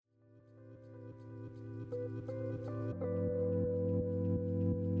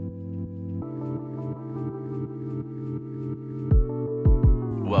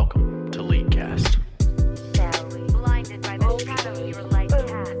Welcome to LeagueCast. Blinded by the shadow your light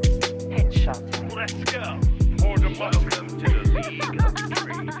casts. Headshot. Let's go. Welcome to the League of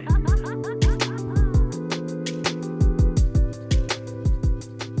Dreaming.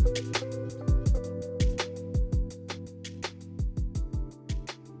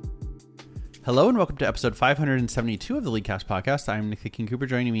 Hello and welcome to episode 572 of the LeagueCast podcast. I'm Nick the King Cooper.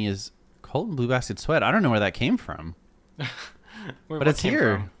 Joining me is Colton Blue Basket Sweat. I don't know where that came from, but it's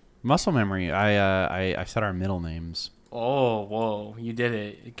here. From? Muscle memory. I said our middle names. Oh, whoa! You did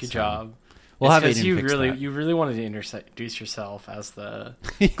it. Good job. We'll have Aiden you fix that. You really wanted to introduce yourself as the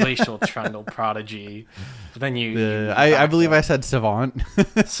glacial trundle prodigy, but then I believe I said savant.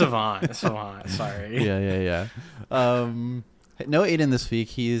 savant. Sorry. Yeah. No Aiden this week.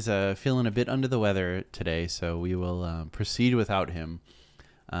 He's feeling a bit under the weather today, so we will proceed without him.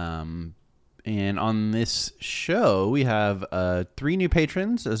 And on this show, we have 3 new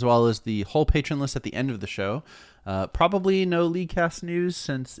patrons, as well as the whole patron list at the end of the show. Probably no LeagueCast news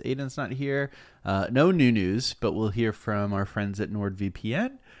since Aiden's not here. No new news, but we'll hear from our friends at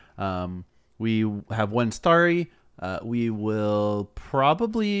NordVPN. We have one story. We will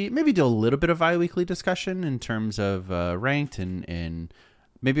probably maybe do a little bit of bi-weekly discussion in terms of ranked, and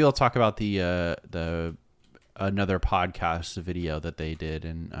maybe we'll talk about the another podcast video that they did,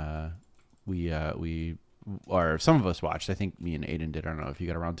 and we or some of us watched. I think me and Aiden did. I don't know if you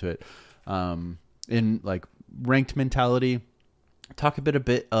got around to it. In like ranked mentality, talk a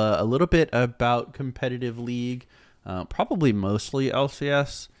little bit about competitive league, probably mostly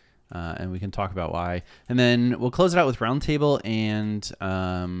LCS. And we can talk about why. And then we'll close it out with Roundtable and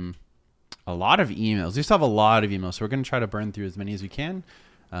a lot of emails. We still have a lot of emails, so we're going to try to burn through as many as we can.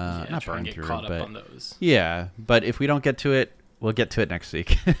 Not burn through, caught but up on those. Yeah, but if we don't get to it, we'll get to it next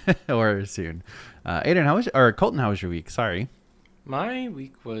week or soon. Aiden, Colton, how was your week? Sorry. My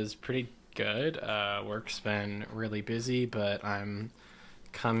week was pretty good. Work's been really busy, but I'm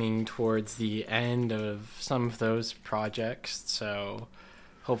coming towards the end of some of those projects, so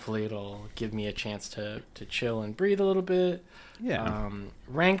hopefully it'll give me a chance to chill and breathe a little bit. Yeah.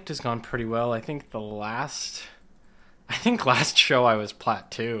 Ranked has gone pretty well. I think last show I was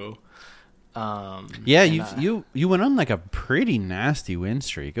Plat 2. Yeah, you went on like a pretty nasty win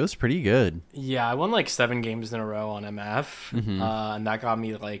streak. It was pretty good. Yeah, I won like 7 games in a row on MF, and that got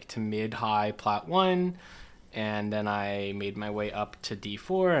me like to mid-high Plat 1, and then I made my way up to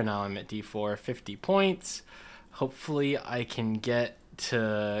D4, and now I'm at D4, 50 points. Hopefully I can get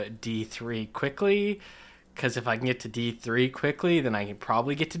to D3 quickly, because if I can get to D3 quickly, then I can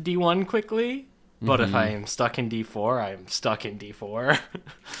probably get to D1 quickly. But if I am stuck in D4, I'm stuck in D4.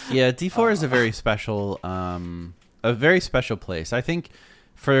 Yeah, D4 is a very special place. I think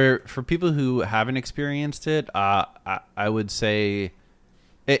for people who haven't experienced it, I would say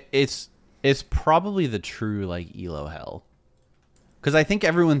it's probably the true like ELO hell, because I think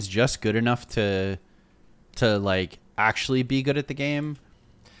everyone's just good enough to like actually be good at the game,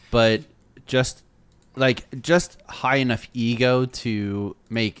 but just high enough ego to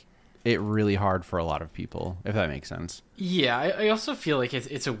make it really hard for a lot of people, if that makes sense. Yeah, I also feel like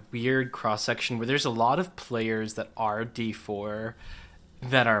it's a weird cross-section where there's a lot of players that are D4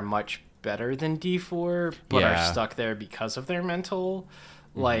 that are much better than D4, but are stuck there because of their mental.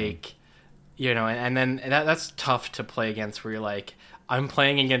 Like, you know, and then that's tough to play against, where you're like, I'm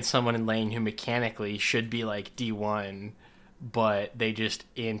playing against someone in lane who mechanically should be like D1, but they just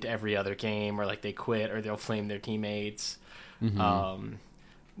int every other game, or like they quit, or they'll flame their teammates.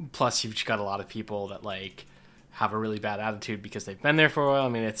 Plus, you've just got a lot of people that like have a really bad attitude because they've been there for a while. I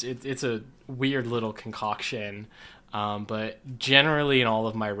mean, it's a weird little concoction. But generally, in all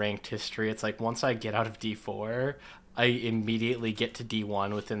of my ranked history, it's like once I get out of D4, I immediately get to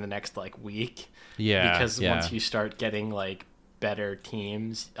D1 within the next like week. Yeah, because once you start getting like better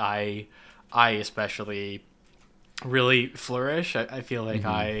teams, I especially really flourish. I feel like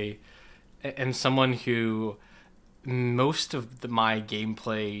I am someone who most of my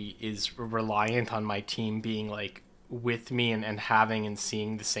gameplay is reliant on my team being like with me and having and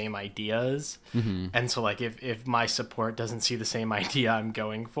seeing the same ideas. And so like if my support doesn't see the same idea I'm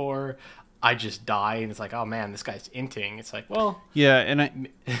going for, I just die, and it's like, oh man, this guy's inting. It's like, well, yeah. And I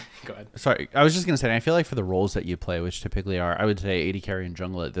go ahead. Sorry, I was just gonna say, I feel like for the roles that you play, which typically are, I would say, AD carry and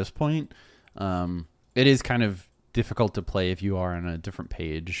jungle at this point, it is kind of difficult to play if you are on a different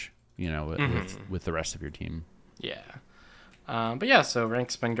page, you know, with the rest of your team. Yeah. But yeah, so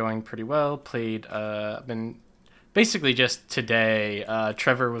rank's been going pretty well. I've been basically just today,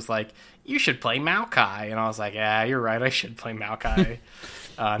 Trevor was like, "You should play Maokai," and I was like, "Yeah, you're right. I should play Maokai."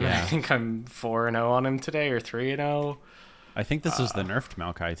 And I think I'm 4-0 on him today, or 3-0. I think this is the nerfed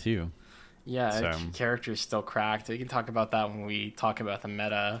Maokai too. Yeah, So- character's still cracked. We can talk about that when we talk about the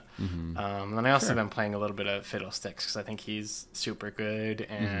meta. And then I also been playing a little bit of Fiddlesticks because I think he's super good,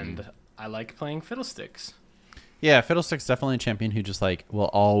 and I like playing Fiddlesticks. Yeah, Fiddlestick's definitely a champion who just like will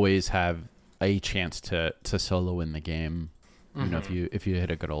always have a chance to solo win the game. You know, if you hit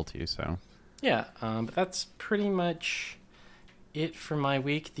a good ulti. So Yeah, but that's pretty much it for my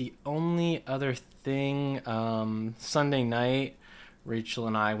week. The only other thing, Sunday night, Rachel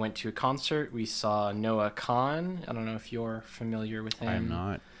and I went to a concert. We saw Noah Khan. I don't know if you're familiar with him. I'm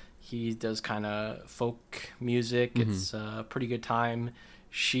not. He does kind of folk music. It's a pretty good time.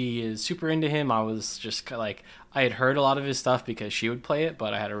 She is super into him. I was just like, I had heard a lot of his stuff because she would play it,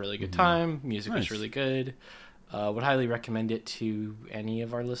 but I had a really good time. Music was Nice. really good. Would highly recommend it to any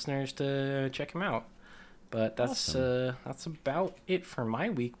of our listeners to check him out. But that's about it for my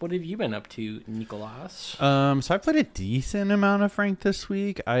week. What have you been up to, Nicolas? So I played a decent amount of ranked this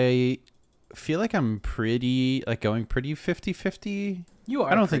week. I feel like I'm going pretty 50-50. You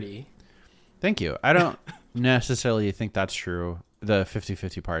are I don't pretty. Thank you. I don't necessarily think that's true, the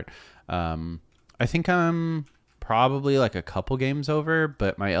 50-50 part. I think I'm probably like a couple games over,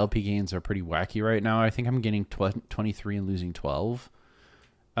 but my LP gains are pretty wacky right now. I think I'm getting 23 and losing 12.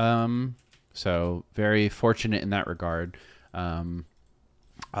 So very fortunate in that regard.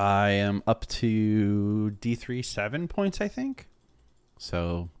 I am up to D3 7 points, I think.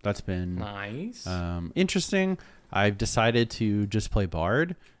 So that's been Nice. interesting. I've decided to just play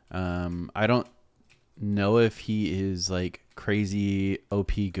Bard. I don't know if he is like crazy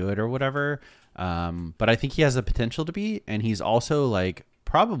OP good or whatever, but I think he has the potential to be, and he's also like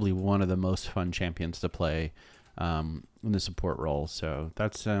probably one of the most fun champions to play in the support role. So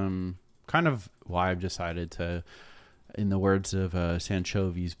that's kind of why I've decided to, in the words of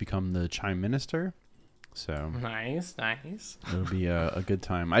Sanchovi's, become the Chime Minister. So Nice. it'll be a good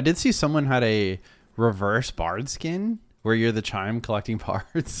time. I did see someone had a reverse Bard skin where you're the Chime collecting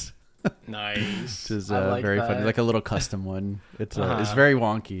bards. Nice. Which is I like very that. funny, like a little custom one. It's very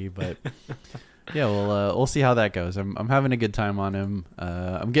wonky, but yeah, we'll see how that goes. I'm having a good time on him.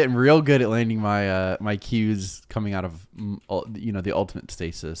 I'm getting real good at landing my my Qs coming out of the ultimate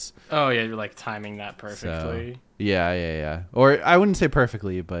stasis. Oh yeah, you're like timing that So perfectly. yeah. Or I wouldn't say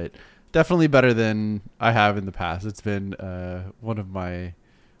perfectly, but definitely better than I have in the past. It's been one of my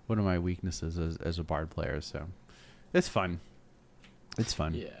weaknesses as a Bard player. So it's fun. It's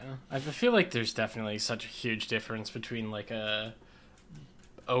fun. Yeah, I feel like there's definitely such a huge difference between like a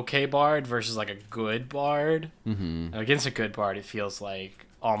okay bard versus like a good bard. Mm-hmm. Against a good bard, it feels like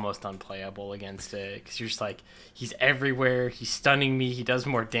almost unplayable against it because you're just like, he's everywhere, he's stunning me, he does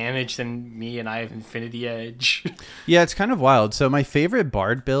more damage than me, and I have Infinity Edge. Yeah, it's kind of wild. So my favorite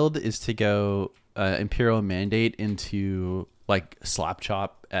Bard build is to go Imperial Mandate into like Slap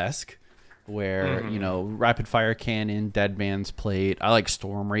Chop-esque, where, rapid fire cannon, Dead Man's Plate. I like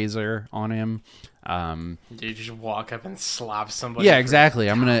Storm Razor on him. You just walk up and slap somebody. Yeah, for exactly.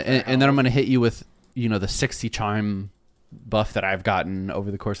 I'm gonna half and then I'm health. gonna hit you with the 60 chime buff that I've gotten over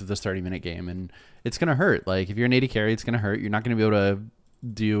the course of this 30-minute game, and it's gonna hurt. Like if you're an AD carry, it's gonna hurt. You're not gonna be able to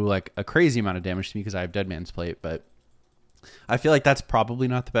do like a crazy amount of damage to me because I have Dead Man's Plate, but I feel like that's probably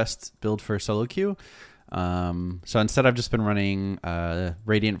not the best build for solo queue. So instead I've just been running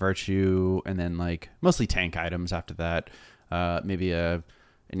Radiant Virtue and then like mostly tank items after that. Maybe an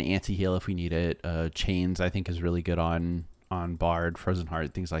anti-heal if we need it. Chains I think is really good on Bard, Frozen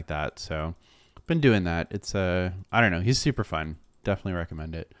Heart, things like that. So been doing that. It's I don't know, he's super fun. Definitely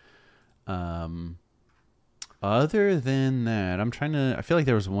recommend it. Other than that, I feel like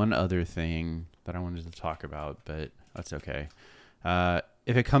there was one other thing that I wanted to talk about, but that's okay.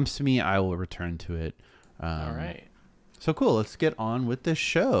 If it comes to me, I will return to it. All right. So cool. Let's get on with this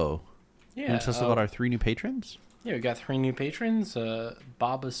show. Yeah. You want to tell us about our 3 new patrons? Yeah, we got 3 new patrons,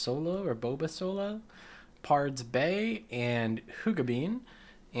 Baba Solo or Boba Sola, Pards Bay, and Hugabean.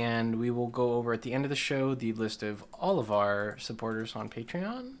 And we will go over at the end of the show the list of all of our supporters on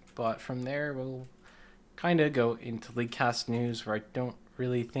Patreon. But from there, we'll kind of go into LeagueCast news, where I don't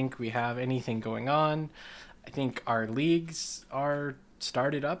really think we have anything going on. I think our leagues are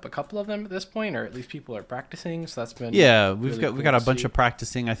started up, a couple of them at this point, or at least people are practicing. So that's been We really got cool a to bunch see. of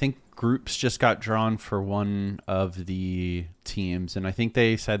practicing. I think groups just got drawn for one of the teams, and I think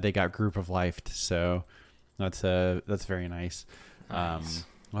they said they got Group of Life. So that's very nice. Nice.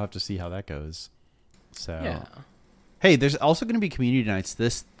 We'll have to see how that goes. So Yeah. Hey, there's also going to be community nights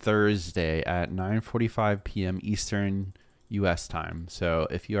this Thursday at 9:45 p.m. Eastern U.S. time. So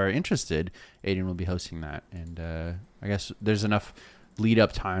if you are interested, Aiden will be hosting that, and I guess there's enough lead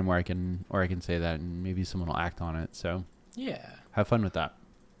up time where I can say that, and maybe someone will act on it. So Yeah, have fun with that.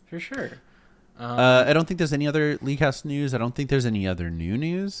 for sure. I don't think there's any other LeagueCast news. I don't think there's any other new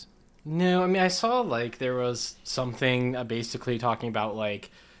news. No, I mean, I saw like there was something basically talking about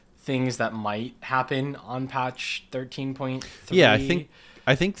like things that might happen on patch 13.3. Yeah,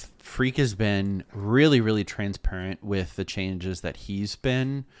 I think Freak has been really, really transparent with the changes that he's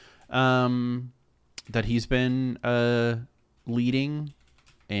been leading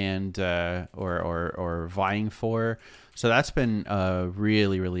and or vying for. So that's been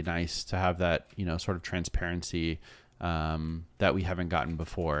really, really nice to have that, sort of transparency that we haven't gotten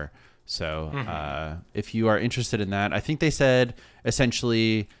before. So if you are interested in that, I think they said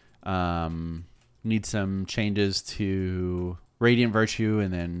essentially need some changes to Radiant Virtue,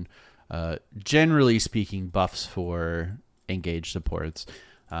 and then generally speaking, buffs for engaged supports.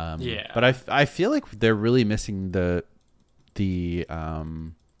 But I feel like they're really missing the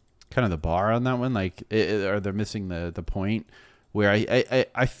kind of the bar on that one, or they're missing the point where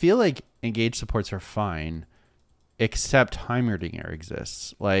I feel like engaged supports are fine, except Heimerdinger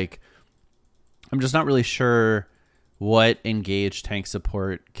exists. Like, I'm just not really sure what engaged tank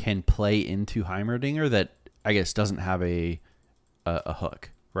support can play into Heimerdinger that I guess doesn't have a hook,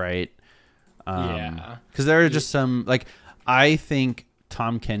 right? Yeah, because there are just some, like, I think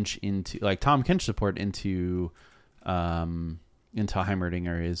Tom Kench support into Heimerdinger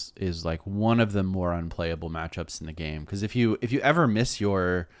is like one of the more unplayable matchups in the game, because if you ever miss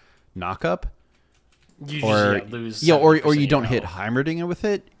your knockup, you just lose. Yeah, or you don't health. hit Heimerdinger with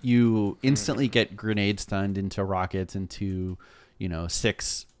it, you instantly get grenade stunned into rockets, into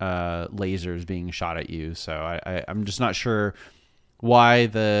 6 lasers being shot at you. So I'm just not sure why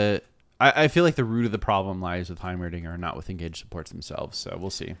I feel like the root of the problem lies with Heimerdinger, not with engaged supports themselves. So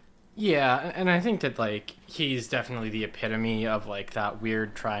we'll see. Yeah, and I think that like he's definitely the epitome of like that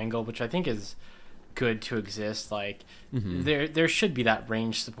weird triangle, which I think is good to exist. Like there should be that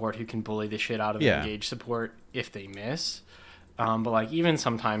range support who can bully the shit out of engaged support if they miss. But like even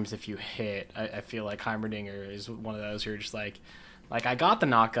sometimes if you hit, I feel like Heimerdinger is one of those who are just like I got the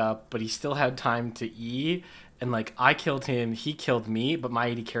knock up, but he still had time to E, and like I killed him, he killed me, but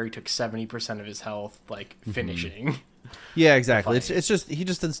my AD carry took 70% of his health, like finishing. Yeah, exactly. It's just he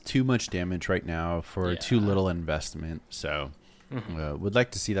just does too much damage right now for too little investment. So would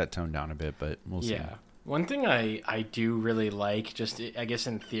like to see that toned down a bit, but we'll see. Yeah. One thing I do really like, just I guess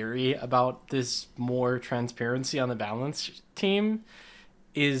in theory, about this more transparency on the balance team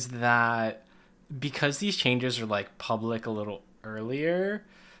is that because these changes are like public a little earlier,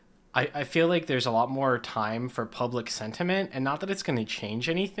 I feel like there's a lot more time for public sentiment, and not that it's going to change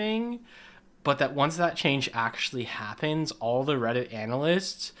anything, but that once that change actually happens, all the Reddit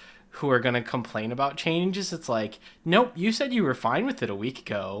analysts who are going to complain about changes, it's like, nope, you said you were fine with it a week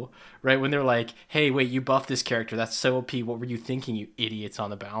ago, right? When they're like, hey, wait, you buffed this character, that's so OP, what were you thinking, you idiots on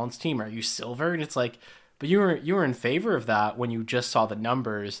the balance team? Are you silver? And it's like, but you were in favor of that when you just saw the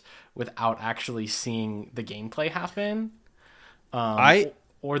numbers without actually seeing the gameplay happen.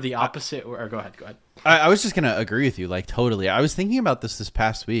 Or the opposite, or go ahead. I was just going to agree with you, like, totally. I was thinking about this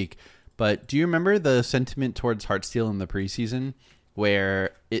past week, but do you remember the sentiment towards Heartsteel in the preseason,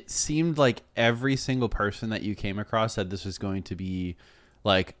 where it seemed like every single person that you came across said this was going to be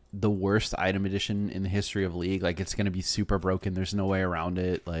like the worst item edition in the history of League? Like, it's going to be super broken. There's no way around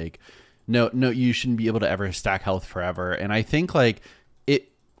it. Like, no, you shouldn't be able to ever stack health forever. And I think like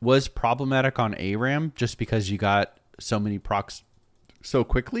it was problematic on ARAM just because you got so many procs so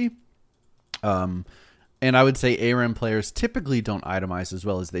quickly. And I would say ARAM players typically don't itemize as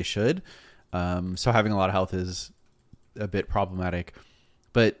well as they should. So having a lot of health is a bit problematic.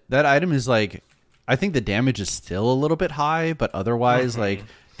 But that item is like, I think the damage is still a little bit high, but otherwise like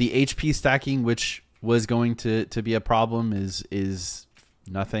the HP stacking, which was going to be a problem, is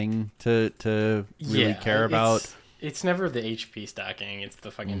nothing to really care about. It's never the HP stacking, it's the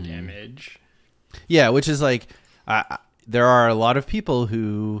fucking damage. Yeah, which is like, there are a lot of people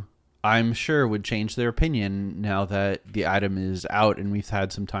who I'm sure would change their opinion now that the item is out and we've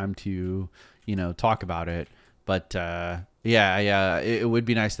had some time to, talk about it. But yeah, it would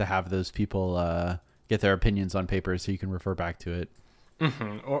be nice to have those people get their opinions on paper so you can refer back to it.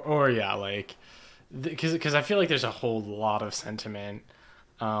 Or yeah, like, because I feel like there's a whole lot of sentiment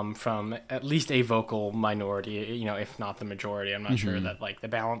from at least a vocal minority, if not the majority. I'm not sure that like the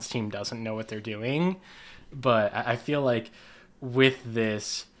balance team doesn't know what they're doing, but I feel like with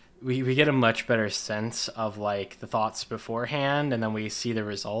this, we get a much better sense of like the thoughts beforehand, and then we see the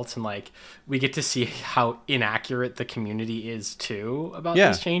results, and like we get to see how inaccurate the community is too about Yeah.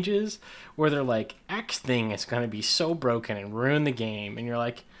 these changes, where they're like, X thing is going to be so broken and ruin the game, and you're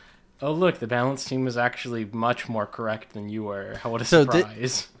like, oh look, the balance team was actually much more correct than you were. What a So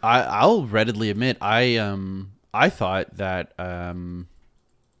surprise. I'll readily admit I thought that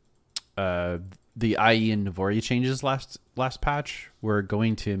the IE and Navori changes last patch were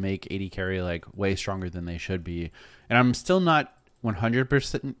going to make AD carry like way stronger than they should be, and I'm still not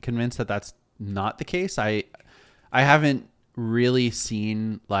 100% convinced that that's not the case. I haven't really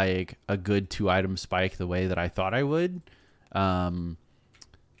seen like a good 2-item spike the way that I thought I would,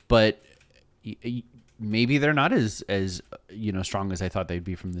 but maybe they're not as strong as I thought they'd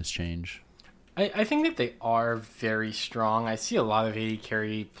be from this change. I think that they are very strong. I see a lot of AD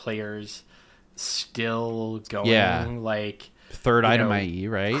carry players still going, Yeah. like Third you item know, IE,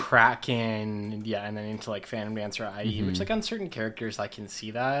 right? Kraken, yeah, and then into like Phantom Dancer IE, which like on certain characters I can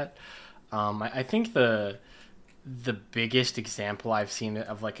see that. I think the biggest example I've seen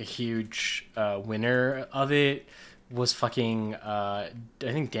of like a huge winner of it was fucking I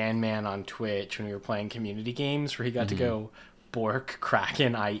think Dan Man on Twitch when we were playing community games where he got to go Bork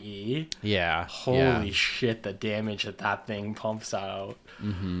Kraken IE. Yeah. Holy shit, the damage that thing pumps out.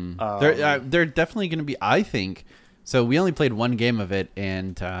 They're definitely going to be, I think. So we only played one game of it,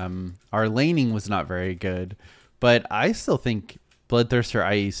 and our laning was not very good. But I still think Bloodthirster,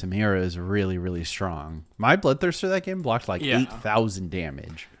 i.e. Samira, is really, really strong. My Bloodthirster that game blocked like Yeah. 8,000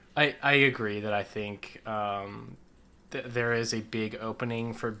 damage. I agree that I think there is a big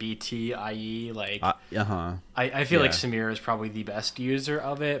opening for BT IE. Like I feel like Yeah. Samir is probably the best user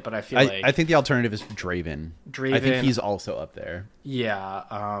of it, but I feel I think the alternative is Draven. I Draven- think he's also up there. yeah,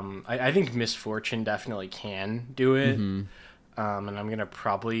 I think Misfortune definitely can do it, and I'm gonna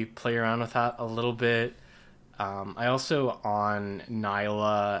probably play around with that a little bit. I also on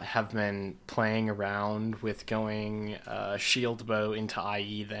Nyla have been playing around with going Shield Bow into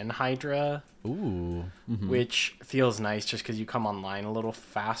IE then Hydra, Ooh. which feels nice just because you come online a little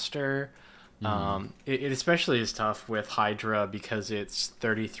faster. It especially is tough with Hydra because it's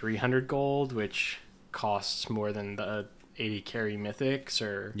 3,300 gold, which costs more than the 80 carry mythics,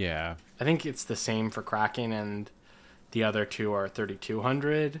 or Yeah. I think it's the same for Kraken, and the other two are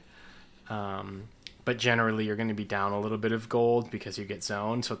 3,200. But generally, you're going to be down a little bit of gold because you get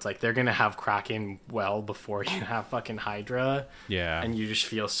zoned. So it's like they're going to have Kraken well before you have fucking Hydra. Yeah. And you just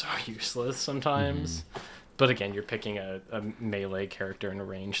feel so useless sometimes. But again, you're picking a melee character in a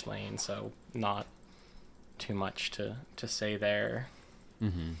ranged lane, so not too much to say there.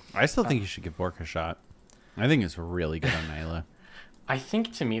 I still think you should give Bork a shot. I think it's really good on Nyla. I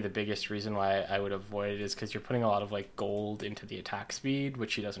think to me the biggest reason why I would avoid it is because you're putting a lot of like gold into the attack speed,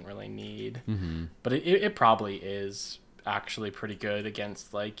 which he doesn't really need. But it probably is actually pretty good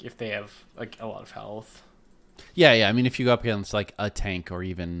against like if they have like a lot of health. Yeah. I mean, if you go up against like a tank or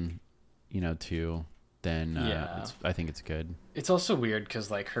even, two, then Yeah. I think it's good. It's also weird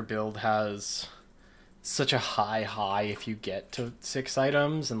because like her build has such a high if you get to 6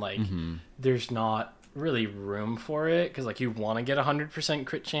 items, and like there's not really room for it because like you want to get 100%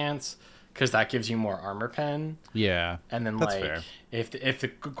 crit chance because that gives you more armor pen. Yeah. And then That's like fair. if the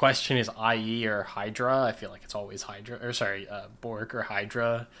question is IE or Hydra, I feel like it's always Bork or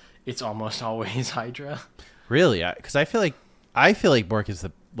Hydra. It's almost always Hydra. Really? Because I feel like Bork is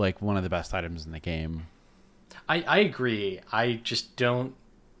one of the best items in the game. I agree. I just don't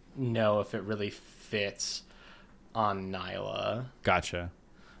know if it really fits on Nyla. Gotcha.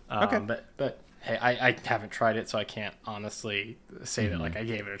 Okay. But hey, I haven't tried it, so I can't honestly say that like I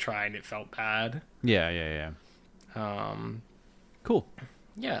gave it a try and it felt bad. Yeah. Cool.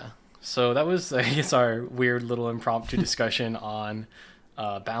 Yeah. So that was, I guess, our weird little impromptu discussion on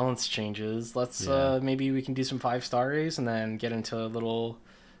balance changes. Let's maybe we can do some 5-stars and then get into a little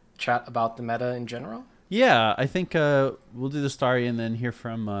chat about the meta in general. Yeah, I think we'll do the story and then hear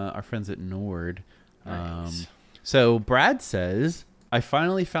from our friends at Nord. Nice. So Brad says, I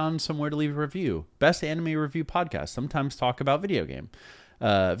finally found somewhere to leave a review. Best anime review podcast. Sometimes talk about video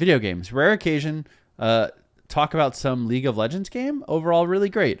games. Rare occasion. Talk about some League of Legends game. Overall, really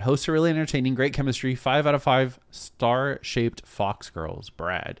great. Hosts are really entertaining. Great chemistry. 5 out of 5 star-shaped fox girls.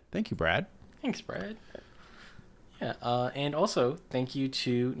 Brad. Thank you, Brad. Thanks, Brad. Yeah, and also thank you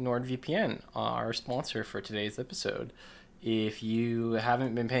to NordVPN, our sponsor for today's episode. if you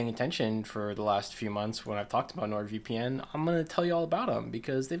haven't been paying attention for the last few months when I've talked about NordVPN, I'm going to tell you all about them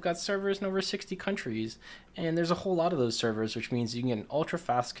because they've got servers in over 60 countries, and there's a whole lot of those servers, which means you can get an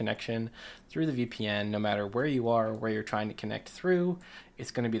ultra-fast connection through the VPN no matter where you are or where you're trying to connect through.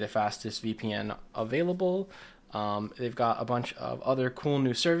 It's going to be the fastest VPN available. They've got a bunch of other cool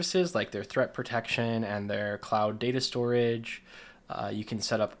new services like their threat protection and their cloud data storage. You can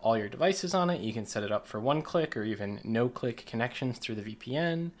set up all your devices on it. You can set it up for one-click or even no-click connections through the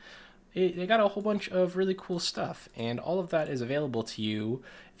VPN. They got a whole bunch of really cool stuff, and all of that is available to you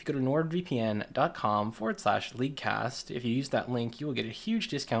if you go to nordvpn.com/leaguecast. If you use that link, you will get a huge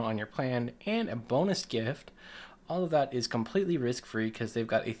discount on your plan and a bonus gift. All of that is completely risk-free because they've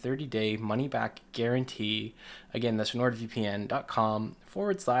got a 30-day money-back guarantee. Again, that's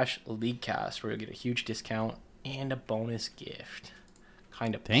nordvpn.com/leaguecast, where you'll get a huge discount and a bonus gift.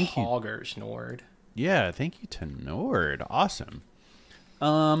 Kind of Thank you. poggers, Nord. Yeah, thank you to Nord. Awesome.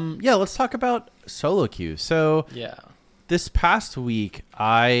 Yeah, let's talk about solo queue. So Yeah. this past week,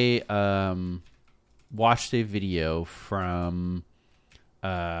 I watched a video from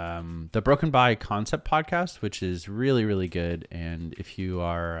the Broken By Concept podcast, which is really, really good. And if you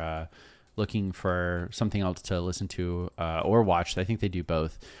are looking for something else to listen to or watch, I think they do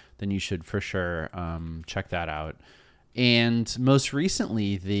both, then you should for sure check that out. And most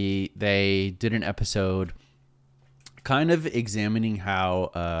recently, they did an episode kind of examining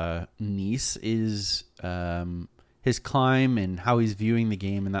how Nice is his climb and how he's viewing the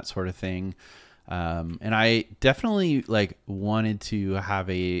game and that sort of thing. And I definitely wanted to have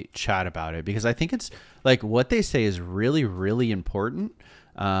a chat about it because I think it's what they say is really, really important.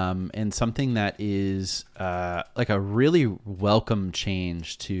 And something that is a really welcome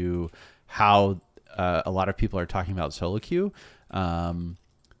change to how a lot of people are talking about solo queue,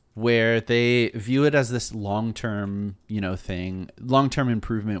 where they view it as this long-term, thing, long-term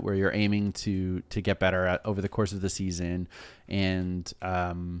improvement where you're aiming to get better at over the course of the season, and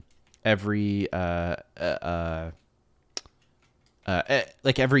every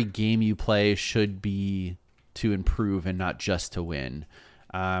game you play should be to improve and not just to win.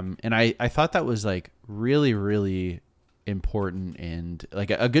 And I thought that was really, really important and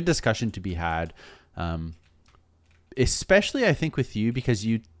a good discussion to be had. Especially I think with you, because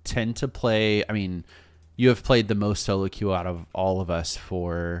you tend to play, you have played the most solo queue out of all of us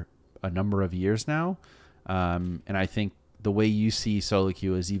for a number of years now. And I think the way you see solo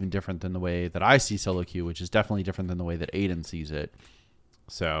queue is even different than the way that I see solo queue, which is definitely different than the way that Aiden sees it.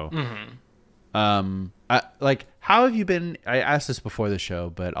 So, how have you been? I asked this before the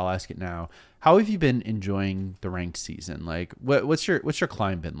show, but I'll ask it now. How have you been enjoying the ranked season? What's your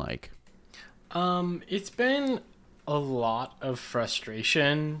climb been like? It's been a lot of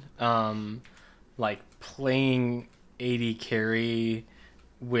frustration. Playing AD carry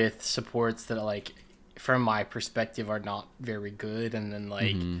with supports that from my perspective are not very good, and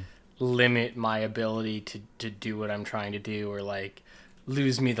then limit my ability to do what I'm trying to do, or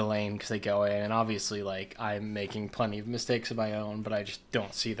lose me the lane because they go in. And obviously I'm making plenty of mistakes of my own, but I just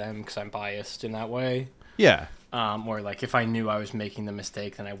don't see them because I'm biased in that way. Yeah. Or if I knew I was making the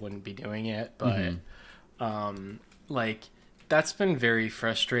mistake, then I wouldn't be doing it. But that's been very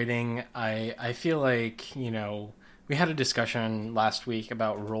frustrating. I feel we had a discussion last week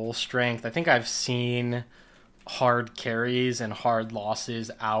about role strength. I think I've seen hard carries and hard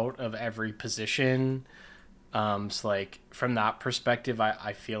losses out of every position. So from that perspective,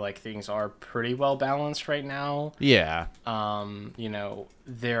 I feel like things are pretty well balanced right now. Yeah.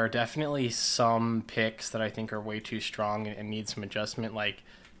 There are definitely some picks that I think are way too strong and need some adjustment,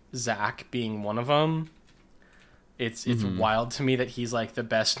 Zach being one of them. It's wild to me that he's the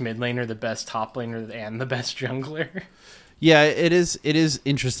best mid laner, the best top laner, and the best jungler. Yeah, it is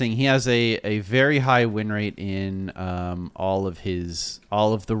interesting. He has a very high win rate in all of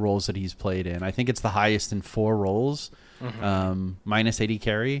the roles that he's played in. I think it's the highest in 4 roles, minus AD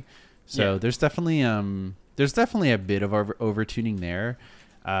carry. So there's definitely a bit of over tuning there.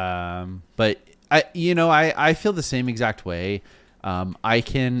 But I feel the same exact way. I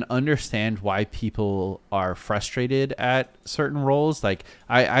can understand why people are frustrated at certain roles. I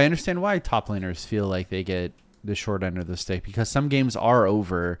understand why top laners feel like they get the short end of the stick, because some games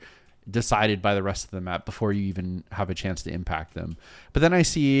are decided by the rest of the map before you even have a chance to impact them. But then I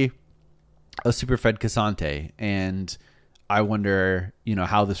see a super fed Cassante, and I wonder,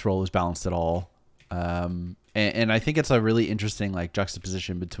 how this role is balanced at all. And I think it's a really interesting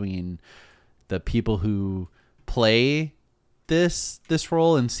juxtaposition between the people who play this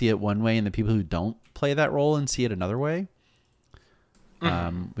role and see it one way, and the people who don't play that role and see it another way.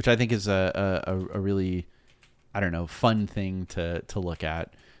 Which I think is a really I don't know, fun thing to look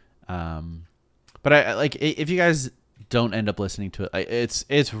at. But I like, if you guys don't end up listening to it,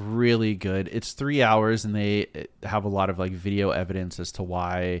 it's really good. It's 3 hours, and they have a lot of like video evidence as to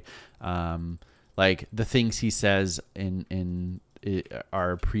why, like the things he says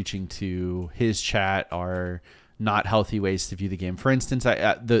are preaching to his chat are not healthy ways to view the game. For instance,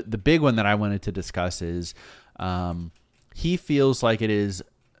 the big one that I wanted to discuss is, he feels like it is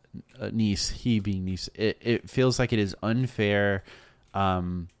he being Nice, it feels like it is unfair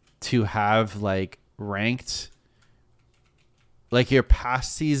to have like ranked, like your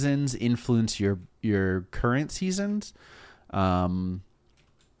past seasons influence your current seasons.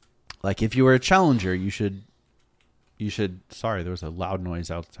 Like if you were a challenger, you should sorry, there was a loud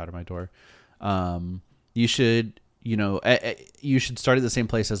noise outside of my door. You should start at the same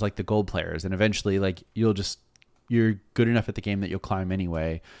place as like the gold players, and eventually like you're good enough at the game that you'll climb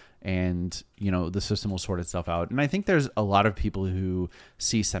anyway, and the system will sort itself out. And I think there's a lot of people who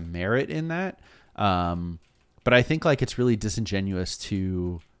see some merit in that, but I think like it's really disingenuous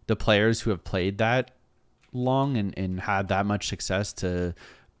to the players who have played that long and had that much success to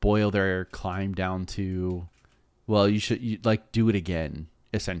boil their climb down to, well, you like do it again,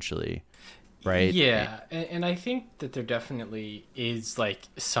 essentially, right? Yeah, and I think that there definitely is like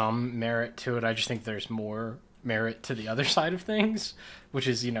some merit to it. I just think there's more merit to the other side of things, which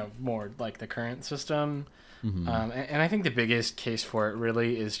is more like the current system. Mm-hmm. And I think the biggest case for it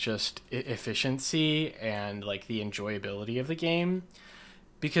really is just efficiency and like the enjoyability of the game.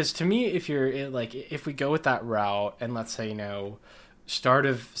 Because to me, if we go with that route, and let's say start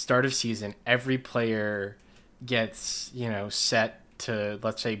of season, every player gets set to,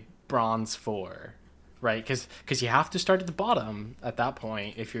 let's say, bronze 4, right? Because you have to start at the bottom at that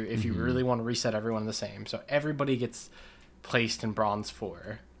point if you really want to reset everyone the same. So everybody gets placed in bronze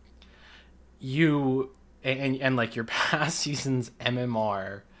 4. And like your past season's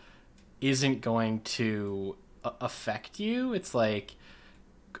MMR isn't going to affect you. It's like,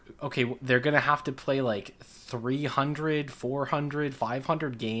 okay, they're going to have to play like 300, 400,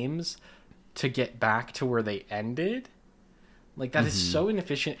 500 games to get back to where they ended. Like that is so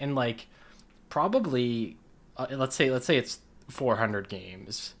inefficient. And like probably, let's say it's 400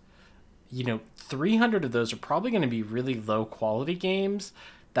 games. 300 of those are probably going to be really low quality games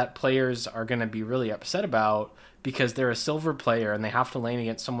that players are going to be really upset about because they're a silver player and they have to lane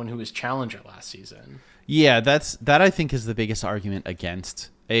against someone who was challenger last season. Yeah, that I think is the biggest argument against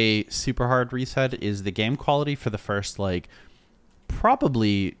a super hard reset is the game quality for the first like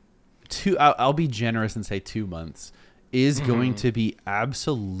probably I'll be generous and say 2 months is going to be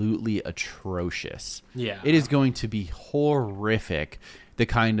absolutely atrocious. Yeah. It is going to be horrific, the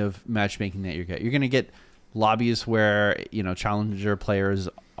kind of matchmaking that you get. You're going to get lobbies where, challenger players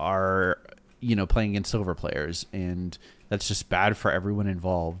are, playing against silver players, and that's just bad for everyone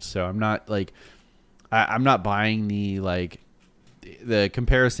involved. So I'm not like, I'm not buying the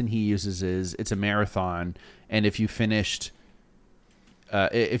comparison he uses is it's a marathon. And if you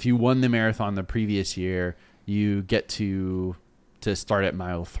if you won the marathon the previous year, you get to start at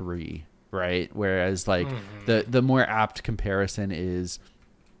mile 3, right? Whereas like the more apt comparison is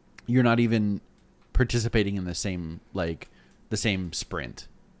you're not even participating in the same sprint,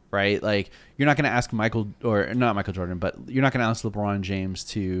 right? Like you're not going to ask not Michael Jordan, but you're not going to ask LeBron James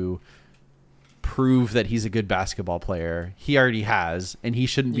to prove that he's a good basketball player. He already has, and he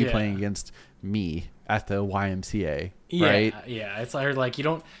shouldn't be playing against me at the YMCA, right? Yeah, it's like you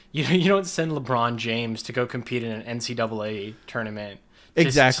don't send LeBron James to go compete in an NCAA tournament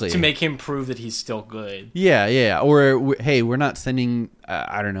exactly to make him prove that he's still good. Yeah. Or hey, we're not sending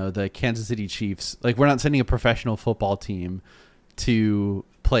I don't know, the Kansas City Chiefs. Like we're not sending a professional football team to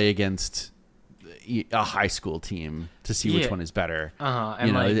play against a high school team to see which one is better.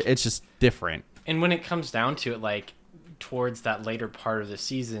 And it's just different. And when it comes down to it, like towards that later part of the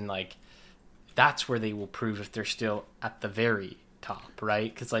season, like that's where they will prove if they're still at the very top,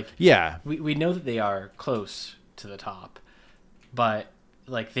 right? Because like we know that they are close to the top, but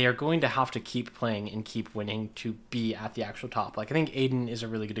like they are going to have to keep playing and keep winning to be at the actual top. Like I think Aiden is a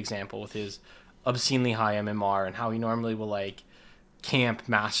really good example with his obscenely high MMR and how he normally will like camp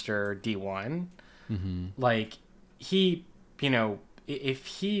master D1. Like he, if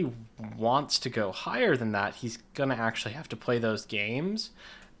he wants to go higher than that, he's gonna actually have to play those games,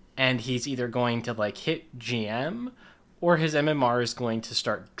 and he's either going to like hit GM or his MMR is going to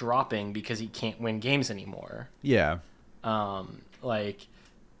start dropping because he can't win games anymore. Yeah. Like,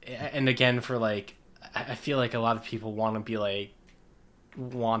 and again, for like, I feel like a lot of people want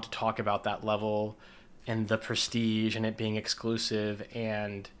to talk about that level and the prestige and it being exclusive.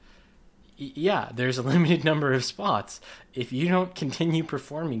 And, yeah, there's a limited number of spots. If you don't continue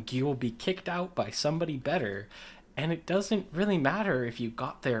performing, you will be kicked out by somebody better. And it doesn't really matter if you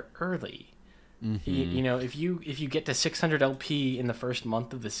got there early. You know, if you get to 600 LP in the first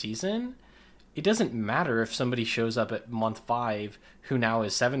month of the season, it doesn't matter if somebody shows up at month 5 who now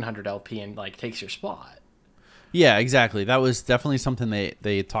is 700 LP and like takes your spot. Yeah, exactly. That was definitely something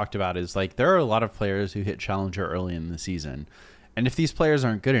they talked about, is like there are a lot of players who hit Challenger early in the season. And if these players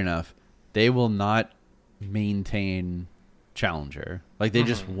aren't good enough, they will not maintain Challenger. Like they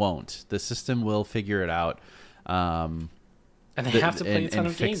just won't. The system will figure it out. And they have to play a ton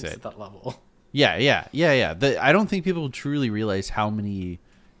of games at that level. Yeah. I don't think people truly realize how many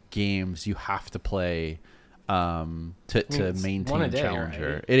games you have to play to maintain day,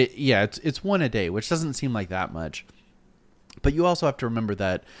 Challenger. right? It's one a day, which doesn't seem like that much. But you also have to remember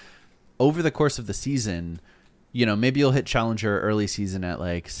that over the course of the season, you know, maybe you'll hit Challenger early season at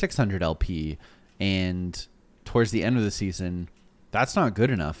like 600 LP, and towards the end of the season, that's not good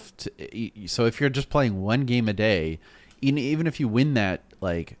enough. So if you're just playing one game a day, even if you win that,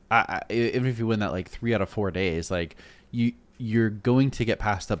 like, even if you win that like 3 out of 4 days, like you're going to get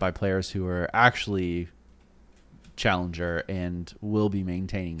passed up by players who are actually Challenger and will be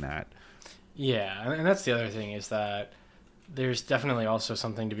maintaining that. Yeah, and that's the other thing, is that there's definitely also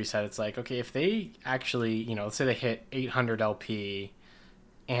something to be said. It's like, okay, if they actually, you know, let's say they hit 800 LP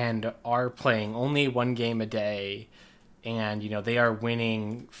and are playing only one game a day, and, you know, they are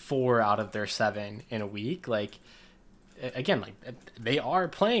winning 4 out of their 7 in a week, like, again, like, they are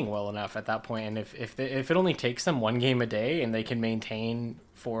playing well enough at that point. And if it only takes them one game a day and they can maintain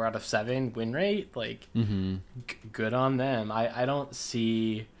 4 out of 7 win rate, like, good on them. I don't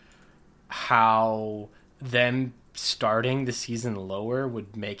see how them starting the season lower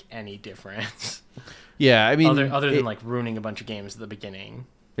would make any difference. Yeah, I mean, other than like ruining a bunch of games at the beginning.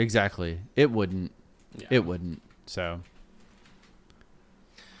 Exactly. It wouldn't. Yeah. It wouldn't. So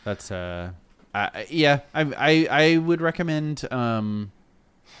that's I would recommend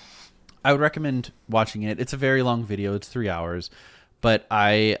watching it. It's a very long video. It's 3 hours, but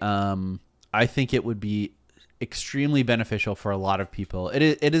I think it would be extremely beneficial for a lot of people.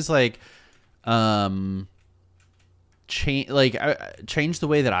 It is like change the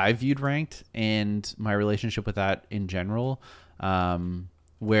way that I viewed ranked and my relationship with that in general.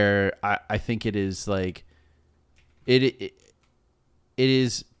 Where I think it is like it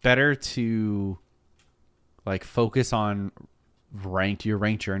is better to like focus on your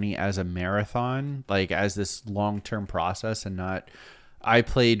ranked journey as a marathon, like as this long-term process, and not I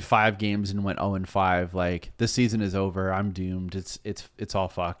played 5 games and went 0-5. Like, this season is over. I'm doomed. It's all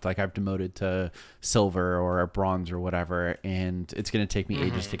fucked. Like, I've demoted to silver or a bronze or whatever, and it's going to take me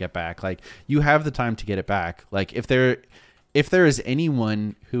ages to get back. Like, you have the time to get it back. Like, if there is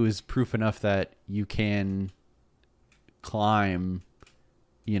anyone who is proof enough that you can climb,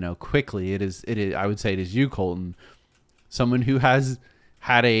 you know, quickly, it is. I would say it is you, Colton. Someone who has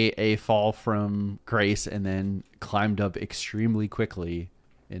had a fall from grace and then climbed up extremely quickly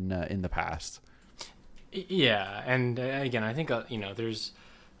in the past. Yeah, and again, I think you know, there's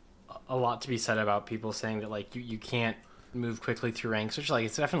a lot to be said about people saying that like you can't move quickly through ranks, which like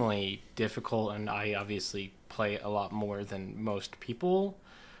it's definitely difficult, and I obviously play a lot more than most people.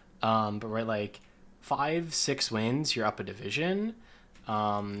 But right, like 5-6 wins, you're up a division,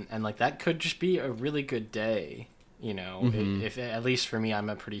 and like that could just be a really good day. You know, if at least for me, I'm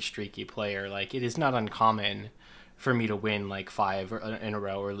a pretty streaky player. Like, it is not uncommon for me to win like 5 in a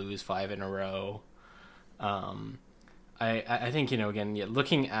row or lose 5 in a row. I think, you know, again,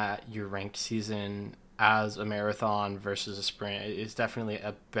 looking at your ranked season as a marathon versus a sprint is definitely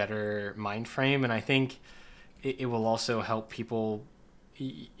a better mind frame, and I think it will also help people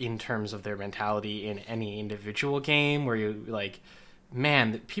in terms of their mentality in any individual game where you like,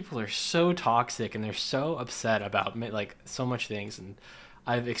 man, people are so toxic and they're so upset about like so much things, and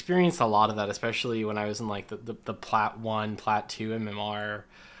I've experienced a lot of that, especially when I was in like the Plat 1, Plat 2 MMR,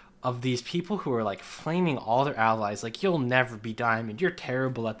 of these people who are like flaming all their allies, like, you'll never be diamond, you're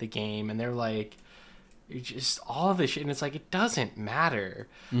terrible at the game, and they're like, just all of this shit, and it's like, it doesn't matter.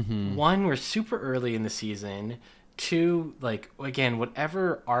 One, we're super early in the season. 2, like, again,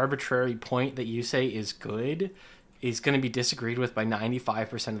 whatever arbitrary point that you say is good is going to be disagreed with by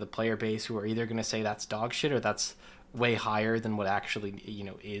 95% of the player base, who are either going to say that's dog shit or that's way higher than what actually, you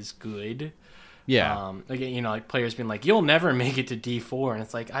know, is good. Yeah. Again, you know, like players being like, you'll never make it to D4, and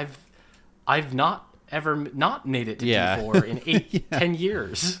it's like, I've not ever not made it to D4 in 10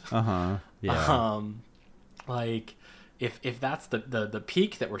 years. Yeah. Like, if that's the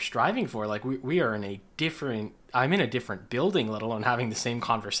peak that we're striving for, like we are in a different, I'm in a different building, let alone having the same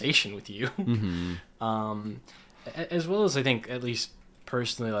conversation with you. As well as I think, at least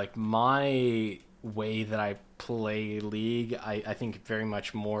personally, like my way that I play League, I think very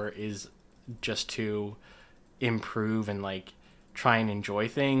much more is just to improve and like try and enjoy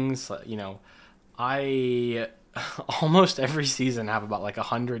things. You know, I almost every season have about like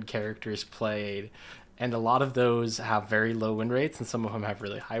 100 characters played, and a lot of those have very low win rates and some of them have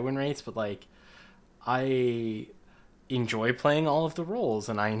really high win rates, but like I enjoy playing all of the roles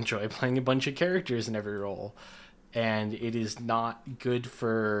and I enjoy playing a bunch of characters in every role, and it is not good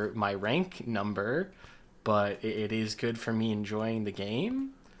for my rank number, but it is good for me enjoying the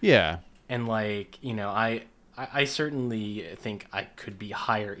game. Yeah. And like, you know, I certainly think I could be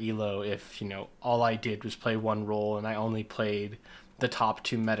higher elo if, you know, all I did was play one role and I only played the top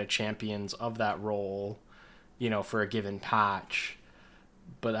 2 meta champions of that role, you know, for a given patch.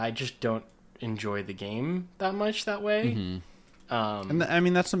 But I just don't enjoy the game that much that way. And I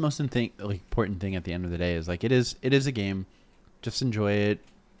mean, that's the most important thing at the end of the day is like, it is a game. Just enjoy it.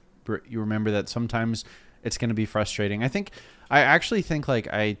 You remember that sometimes it's going to be frustrating. I actually think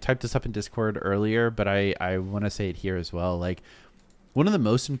like I typed this up in Discord earlier, but I want to say it here as well. Like, one of the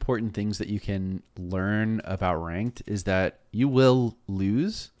most important things that you can learn about ranked is that you will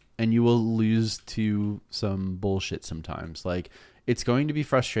lose, and you will lose to some bullshit sometimes. Like, it's going to be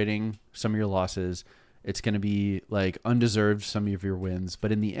frustrating, some of your losses. It's going to be like undeserved, some of your wins.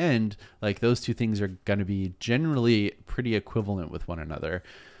 But in the end, like, those two things are going to be generally pretty equivalent with one another.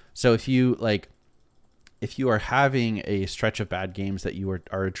 So if you are having a stretch of bad games that you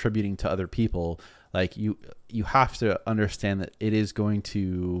are attributing to other people, like you have to understand that it is going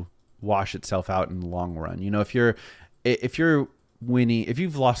to wash itself out in the long run. You know, if you're winning, if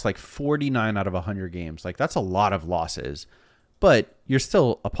you've lost like 49 out of 100 games, like that's a lot of losses, but you're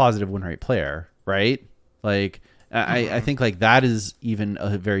still a positive win rate player, right? Like I think like that is even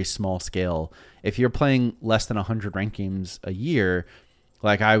a very small scale. If you're playing less than 100 ranked games a year,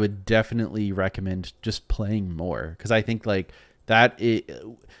 like I would definitely recommend just playing more, because I think like that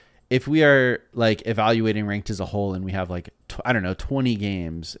if we are like evaluating ranked as a whole and we have like 20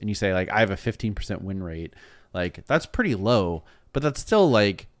 games and you say like I have a 15% win rate, like that's pretty low, but that's still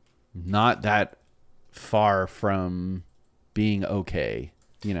like not that far from being okay,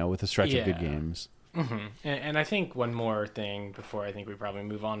 you know, with a stretch of good games. Mm-hmm. And I think one more thing before I think we probably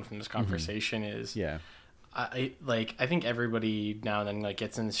move on from this conversation is I think everybody now and then like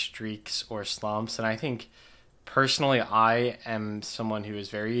gets in streaks or slumps, and I think personally I am someone who is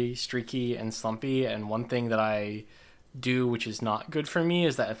very streaky and slumpy, and one thing that I do which is not good for me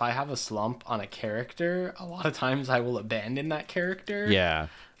is that if I have a slump on a character, a lot of times I will abandon that character.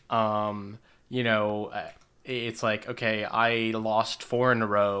 You know, it's like, okay, I lost 4 in a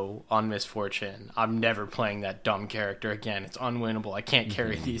row on Misfortune. I'm never playing that dumb character again. It's unwinnable. I can't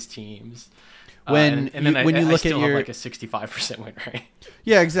carry these teams. When you look at your have like a 65% win rate.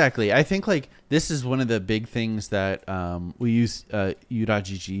 Yeah, exactly. I think like this is one of the big things that we use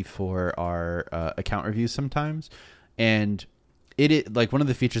U.GG for our account reviews sometimes, and it like one of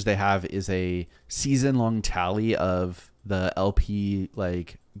the features they have is a season-long tally of the LP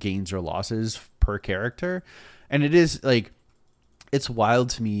like gains or losses per character, and it is like, it's wild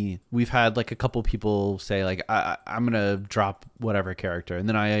to me. We've had like a couple people say like I'm gonna drop whatever character, and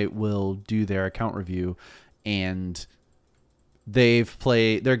then I will do their account review, and they're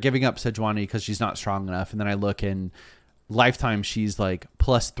giving up Sejuani because she's not strong enough, and then I look in lifetime she's like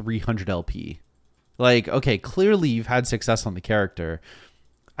plus 300 LP. Like, okay, clearly you've had success on the character.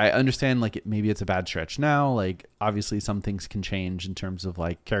 I understand like maybe it's a bad stretch now. Like obviously some things can change in terms of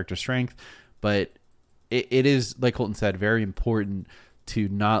like character strength, but it is, like Colton said, very important to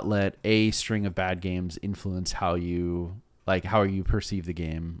not let a string of bad games influence how you perceive the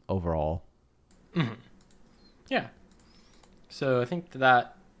game overall. Mm-hmm. Yeah. So I think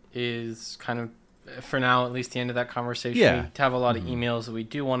that is kind of, for now, at least the end of that conversation. Yeah. We have a lot of emails that we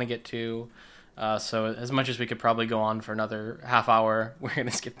do want to get to. So as much as we could probably go on for another half hour, we're going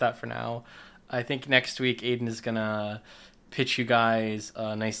to skip that for now. I think next week Aiden is going to pitch you guys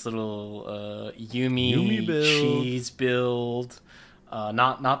a nice little Yumi build. Cheese build.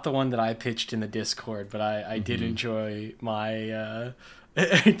 Not the one that I pitched in the Discord, but I did enjoy my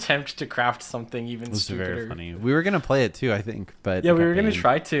attempt to craft something even It was stupider. very funny. We were gonna play it too, I think, but Yeah, we were gonna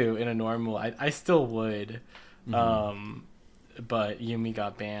try to in a normal. I still would, but Yumi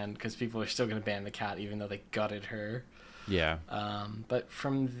got banned because people are still gonna ban the cat even though they gutted her. Yeah. But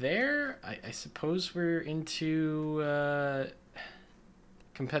from there, I suppose we're into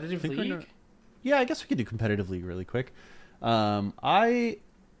competitive league. Yeah, I guess we could do competitive league really quick. I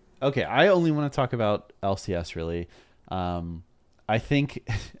only want to talk about LCS really. I think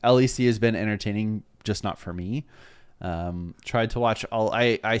LEC has been entertaining, just not for me. Tried to watch all.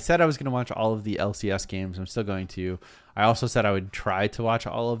 I said I was going to watch all of the LCS games. I'm still going to. I also said I would try to watch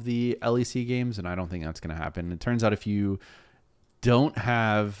all of the LEC games, and I don't think that's going to happen. It turns out if you don't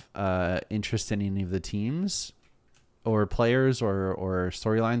have interest in any of the teams or players or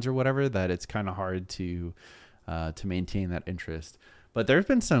storylines or whatever, that it's kind of hard to maintain that interest. But there's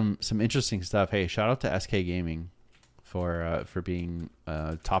been some interesting stuff. Hey, shout out to SK Gaming for being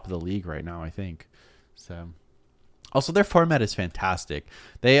top of the league right now, I think. So also their format is fantastic.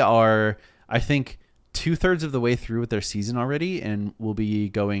 They are, I think, 2/3 of the way through with their season already, and will be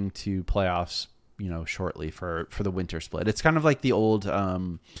going to playoffs, shortly for the winter split. It's kind of like the old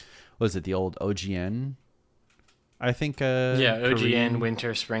the old OGN, I think. OGN, Korean.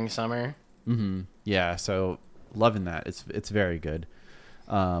 winter, spring, summer. Mm-hmm. Yeah, so loving that. It's very good.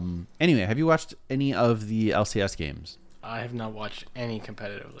 Anyway, have you watched any of the LCS games? I have not watched any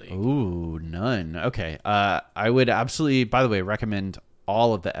competitive league. Ooh, none. Okay. I would absolutely, by the way, recommend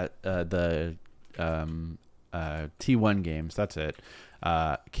all of the T1 games. That's it.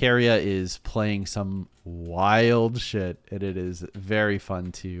 Keria is playing some wild shit, and it is very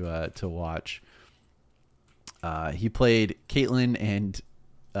fun to watch. He played Caitlyn and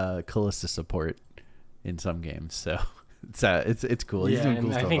Kalista support in some games, so it's cool. He's Yeah, doing and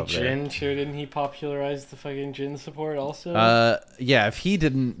cool I stuff think up there. Jhin, didn't he popularize the fucking Jhin support also? Yeah, if he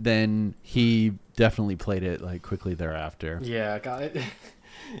didn't, then he definitely played it like quickly thereafter. Yeah, God,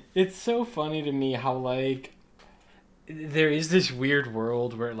 it's so funny to me how like there is this weird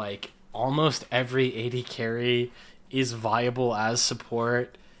world where like almost every AD carry is viable as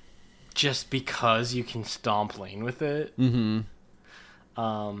support just because you can stomp lane with it. Mm-hmm.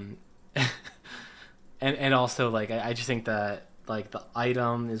 And also like I just think that like the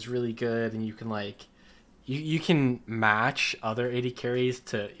item is really good, and you can like you can match other AD carries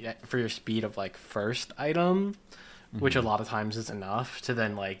for your speed of like first item, which a lot of times is enough to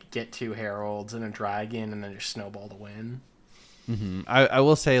then like get 2 heralds and a dragon and then just snowball to win. Mm-hmm. I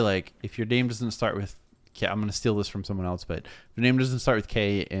will say, like, if your name doesn't start with K, I'm going to steal this from someone else, but if your name doesn't start with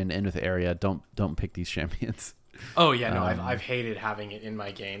K and end with area, don't pick these champions. Oh yeah, no, I've hated having it in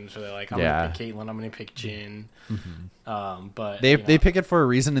my games where they're like, I'm gonna pick Caitlyn, I'm gonna pick Jhin. Mm-hmm. But They pick it for a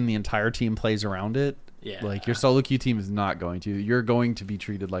reason, and the entire team plays around it. Yeah. Like, your solo queue team is not going to. You're going to be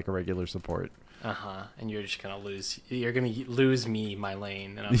treated like a regular support. And you're just gonna lose. You're gonna lose me my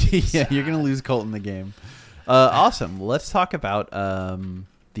lane. And I'm Yeah, you're going to lose Colt in the game. Awesome. Let's talk about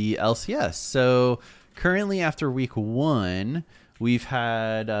the LCS. So currently after week 1, we've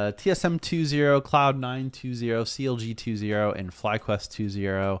had TSM 2-0, Cloud9 2-0, CLG 2-0, and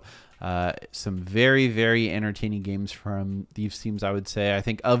FlyQuest 2-0. Some very, very entertaining games from these teams, I would say. I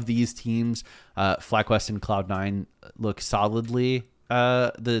think of these teams, FlyQuest and Cloud9 look solidly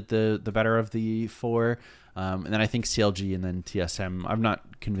the better of the 4. And then I think CLG and then TSM. I'm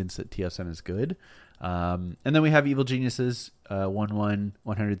not convinced that TSM is good. And then we have Evil Geniuses 1-1,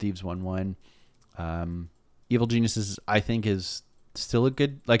 100 Thieves 1-1. Evil Geniuses, I think, is still a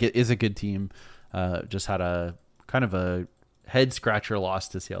good, like, it is a good team. Just had a kind of a head scratcher loss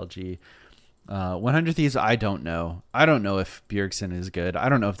to CLG. 100 Thieves, I don't know. I don't know if Bjergsen is good. I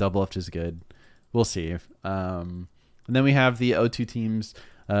don't know if Doublelift is good. We'll see. And then we have the O2 teams,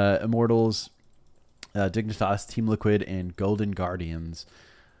 Immortals, Dignitas, Team Liquid, and Golden Guardians.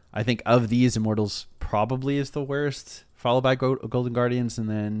 I think of these, Immortals probably is the worst, followed by Golden Guardians, and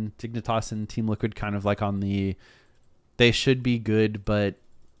then Dignitas and Team Liquid kind of like on the, they should be good, but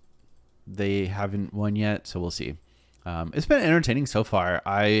they haven't won yet, so we'll see. It's been entertaining so far.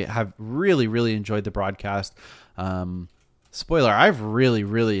 I have really, really enjoyed the broadcast. Spoiler, I've really,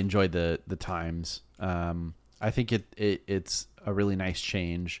 really enjoyed the times. I think it's a really nice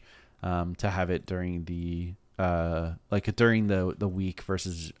change to have it during the during the week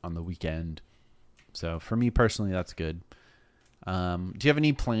versus on the weekend. So for me personally, that's good. Do you have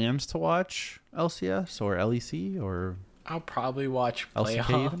any plans to watch LCS or LEC or? I'll probably watch LCK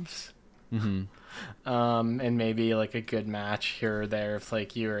even? playoffs. Mm-hmm. And maybe like a good match here or there if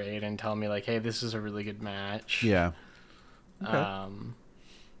like you or Aiden tell me like, hey, this is a really good match. Yeah. Okay.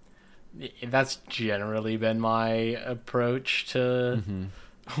 That's generally been my approach to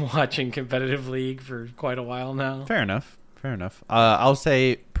watching competitive league for quite a while now. Fair enough. I'll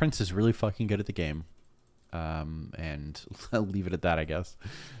say Prince is really fucking good at the game. And I'll leave it at that, I guess.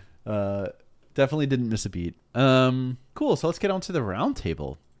 Definitely didn't miss a beat. Cool. So let's get on to the round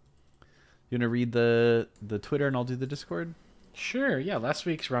table. You want to read the Twitter and I'll do the Discord? Sure, yeah. Last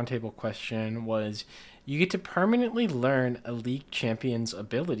week's roundtable question was, you get to permanently learn a league champion's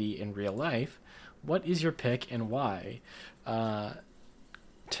ability in real life. What is your pick and why? Tanera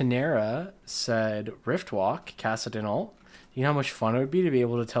said Riftwalk, Kassadin ult. You know how much fun it would be to be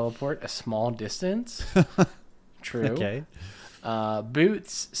able to teleport a small distance? True. Okay.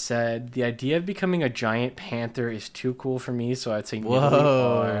 Boots said, the idea of becoming a giant panther is too cool for me, so I'd say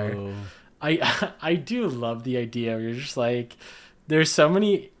Nidalee. Whoa. I do love the idea where you're just like, there's so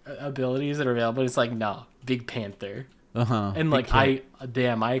many abilities that are available. It's like, no, big panther. Uh-huh. And like, I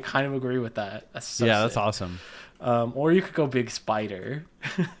kind of agree with that. That's so that's sick. awesome. Or you could go big spider.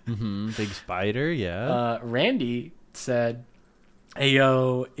 Big spider, yeah. Randy said,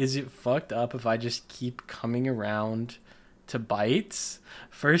 Ayo, is it fucked up if I just keep coming around to bites?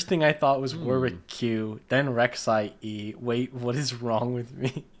 First thing I thought was Warwick Q, then Rek'Sai E. Wait, what is wrong with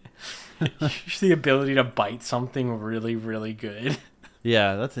me? Just the ability to bite something really, really good.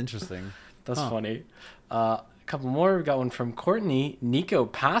 Yeah, that's interesting. That's funny. A couple more. We got one from Courtney. Nico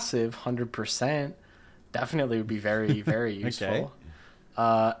passive, 100%. Definitely would be very, very useful.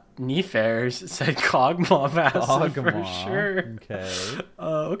 Nefairs said Kog'Maw passive for sure.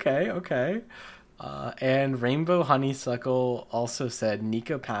 Okay. And Rainbow Honeysuckle also said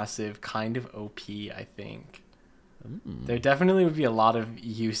Nico passive, kind of OP, I think. There definitely would be a lot of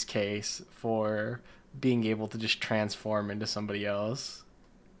use case for being able to just transform into somebody else.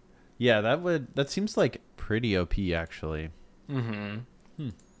 Yeah, that seems like pretty OP actually.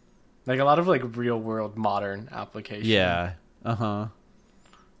 Like a lot of like real world modern application. Yeah.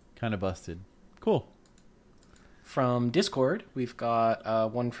 Kind of busted. Cool. From Discord, we've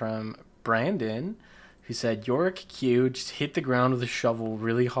got one from Brandon, who said Yorick Q, just hit the ground with a shovel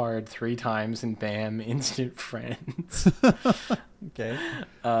really hard 3 times and bam, instant friends. Okay.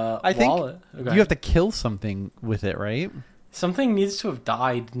 I think Walla. Okay. you have to kill something with it, right? Something needs to have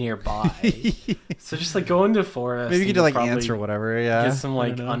died nearby. So just like go into forest. Maybe you and get to like probably ants or whatever. Yeah. get some I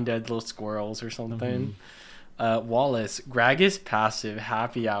like don't know. undead little squirrels or something. Wallace, Gragas passive,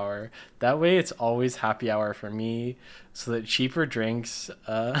 happy hour. That way it's always happy hour for me, so that cheaper drinks, so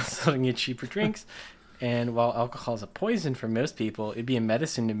I can get cheaper drinks. And while alcohol is a poison for most people, it'd be a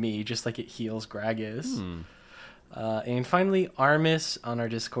medicine to me, just like it heals Gragas. And finally, Armis on our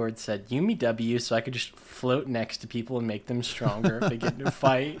Discord said, Yumi W, so I could just float next to people and make them stronger if they get in a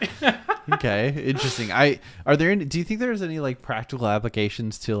fight. Okay, interesting. Do you think there's any like practical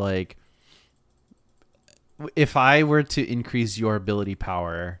applications to like, if I were to increase your ability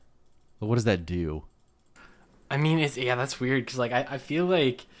power, what does that do? I mean, that's weird, because like I feel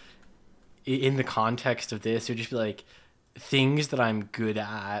like in the context of this, it would just be like things that I'm good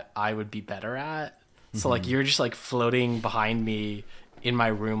at, I would be better at. So like you're just like floating behind me in my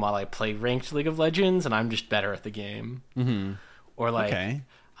room while I play ranked League of Legends, and I'm just better at the game. Or like, Okay.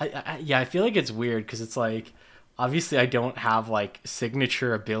 I feel like it's weird because it's like, obviously I don't have like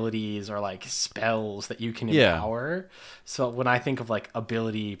signature abilities or like spells that you can empower. So when I think of like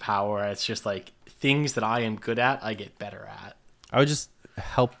ability power, it's just like things that I am good at, I get better at. I would just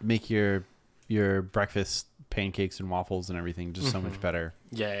help make your breakfast pancakes and waffles and everything just so much better.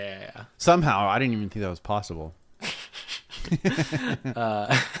 Yeah. Somehow, I didn't even think that was possible.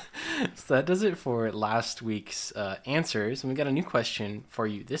 So that does it for last week's answers. And we got a new question for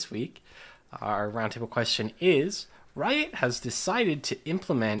you this week. Our roundtable question is, Riot has decided to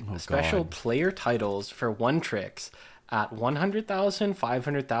implement special player titles for one tricks at 100,000,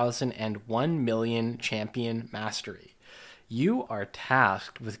 500,000, and 1 million champion mastery. You are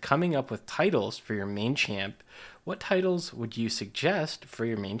tasked with coming up with titles for your main champ. What titles would you suggest for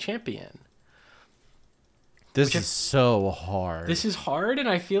your main champion? This is so hard. This is hard, and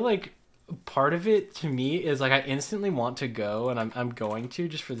I feel like part of it to me is like I instantly want to go, and I'm going to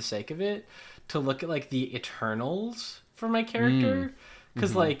just for the sake of it, to look at like the Eternals for my character,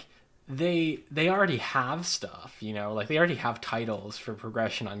 because like they already have stuff, you know, like they already have titles for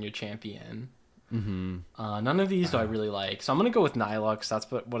progression on your champion. None of these do I really like, so I'm gonna go with Nyla, because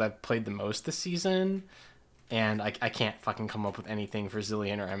that's what I've played the most this season, and I can't fucking come up with anything for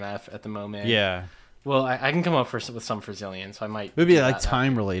Zillion or MF at the moment. Yeah. Well, I can come up with some for Zillion, so I might. It would be do like that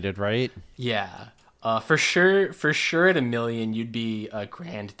time after. related, right? Yeah. For sure at 1 million, you'd be a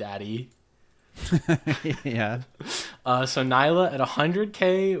granddaddy. Yeah. So Nyla at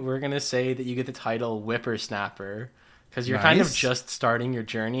 100K, we're gonna say that you get the title Whippersnapper, because you're kind of Nice. just starting your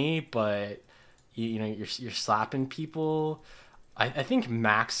journey, but you know you're slapping people. I think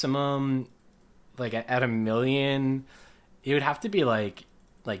maximum, like at 1 million, it would have to be like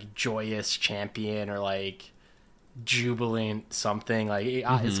joyous champion or like jubilant something. Like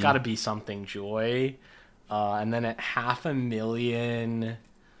it's got to be something joy. And then at 500,000,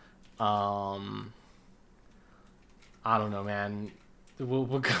 I don't know, man. We'll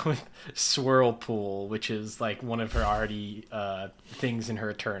go with Swirlpool, which is like one of her already things in her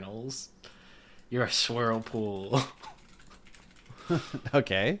Eternals. You're a Swirlpool.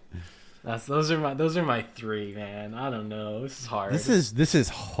 Okay. Those are my three, man. I don't know. This is hard. This is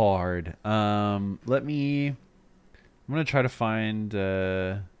hard. I'm gonna try to find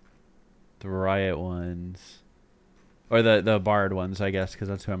the Riot ones, or the Bard ones, I guess, because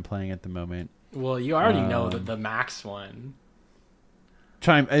that's who I'm playing at the moment. Well, you already know the Max one.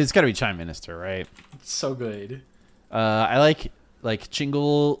 Chime. It's got to be Chime Minister, right? It's so good. I like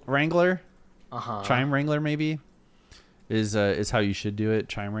Chingle Wrangler. Chime Wrangler maybe is how you should do it.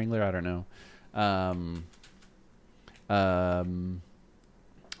 Chime Wrangler. I don't know.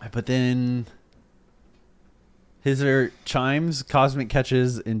 But then his are Chimes, Cosmic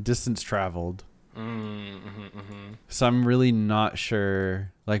Catches, and Distance Traveled. So I'm really not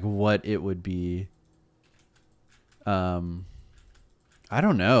sure like what it would be. I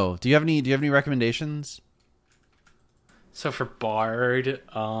don't know. Do you have any recommendations? So for Bard,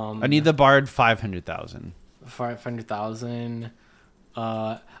 I need the Bard 500,000. 500,000.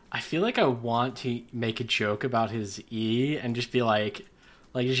 I feel like I want to make a joke about his E and just be like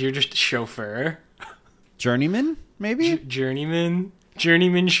you're just a chauffeur. Journeyman, maybe? Journeyman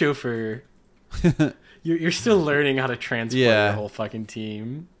chauffeur. You're still learning how to transport your whole fucking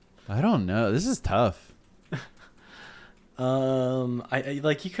team. I don't know. This is tough. I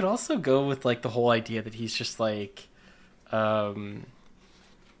like, you could also go with like the whole idea that he's just like a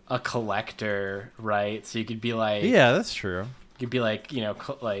collector, right? So you could be like, yeah, that's true. You'd be like, you know,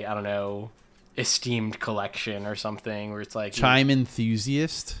 like, I don't know, esteemed collection or something, where it's like Chime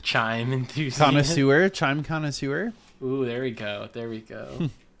enthusiast, Chime connoisseur. Ooh, there we go.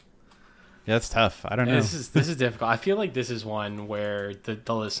 Yeah, that's tough. I don't know. This is difficult. I feel like this is one where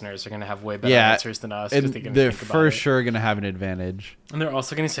the listeners are going to have way better answers than us. They're think for sure going to have an advantage. And they're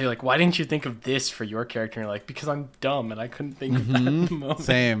also going to say, like, why didn't you think of this for your character? And you're like, because I'm dumb and I couldn't think of that at the moment.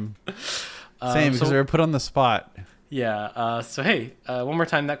 Same, because they were put on the spot. Yeah. So, hey, one more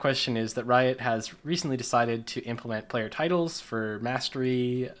time, that question is that Riot has recently decided to implement player titles for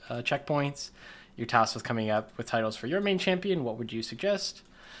mastery checkpoints. You're tasked with coming up with titles for your main champion. What would you suggest?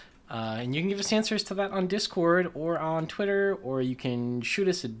 And you can give us answers to that on Discord or on Twitter, or you can shoot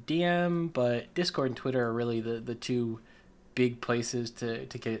us a DM, but Discord and Twitter are really the two big places to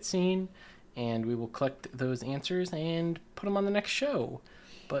get it seen, and we will collect those answers and put them on the next show.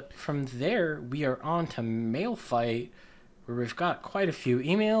 But from there, we are on to Mail Fight, where we've got quite a few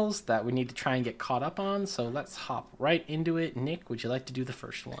emails that we need to try and get caught up on, so let's hop right into it. Nick, would you like to do the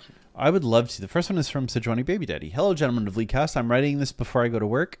first one? I would love to. The first one is from Sejuani Baby Daddy. Hello, gentlemen of Leakcast. I'm writing this before I go to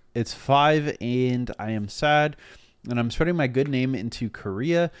work. It's 5 and I am sad, and I'm spreading my good name into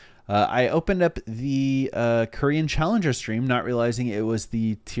Korea. I opened up the Korean Challenger stream, not realizing it was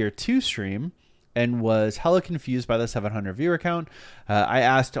the Tier 2 stream, and was hella confused by the 700 viewer count. I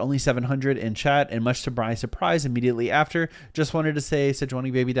asked only 700 in chat, and much to my surprise, immediately after, just wanted to say,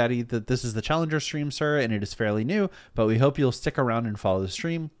 Sejuani Baby Daddy, that this is the Challenger stream, sir, and it is fairly new, but we hope you'll stick around and follow the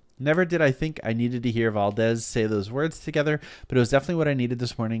stream. Never did I think I needed to hear Valdez say those words together, but it was definitely what I needed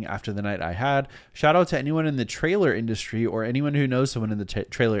this morning after the night I had. Shout out to anyone in the trailer industry or anyone who knows someone in the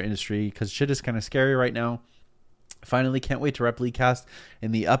trailer industry, because shit is kind of scary right now. Finally, can't wait to rep Leakcast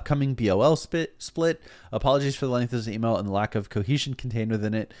in the upcoming BOL split. Apologies for the length of this email and the lack of cohesion contained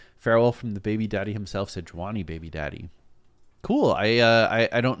within it. Farewell from the baby daddy himself, Sejuani Baby Daddy. Cool.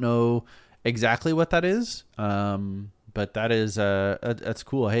 I don't know exactly what that is. But that is that's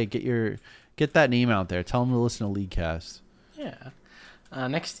cool. Hey, get that name out there. Tell them to listen to Leakcast. Yeah.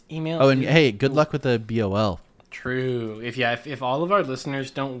 Next email. Oh, and hey, good luck with the BOL. True. If all of our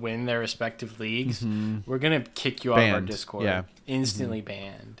listeners don't win their respective leagues, we're gonna kick you out of our Discord. Yeah. Instantly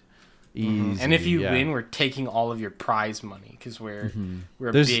banned. Easy. And if you win, we're taking all of your prize money because we're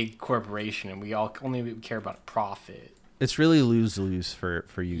a big corporation and we only care about profit. It's really lose-lose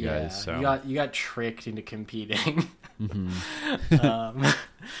for you guys. So you got tricked into competing.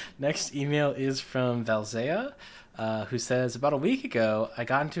 Next email is from Valzea, who says, about a week ago, I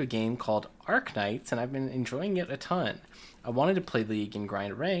got into a game called Arknights, and I've been enjoying it a ton. I wanted to play League and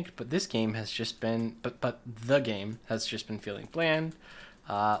grind ranked, but this game has just been, but the game has just been feeling bland.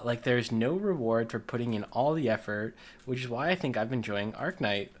 Like there's no reward for putting in all the effort, which is why I think I've been enjoying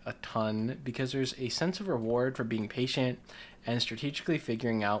Arknight a ton, because there's a sense of reward for being patient and strategically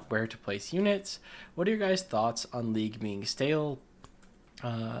figuring out where to place units. What are your guys' thoughts on League being stale?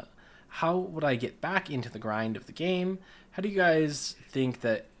 How would I get back into the grind of the game? How do you guys think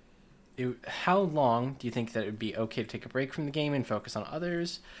that how long do you think that it would be okay to take a break from the game and focus on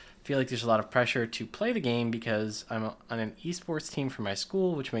others? I feel like there's a lot of pressure to play the game because I'm on an esports team for my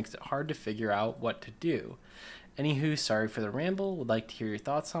school, which makes it hard to figure out what to do. Anywho, sorry for the ramble. Would like to hear your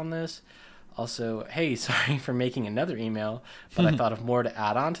thoughts on this. Also, hey, sorry for making another email, but I thought of more to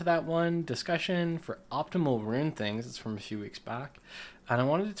add on to that one discussion for optimal rune things. It's from a few weeks back. And I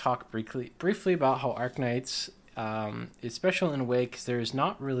wanted to talk briefly about how Arknights is special in a way because there's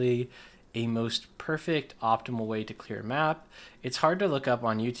not really a most perfect optimal way to clear a map. It's hard to look up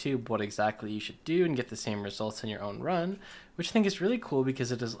on YouTube what exactly you should do and get the same results in your own run, which I think is really cool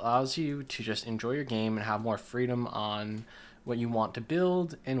because it allows you to just enjoy your game and have more freedom on what you want to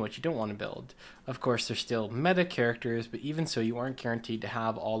build and what you don't want to build. Of course, there's still meta characters, but even so, you aren't guaranteed to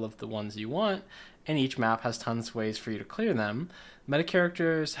have all of the ones you want, and each map has tons of ways for you to clear them. Meta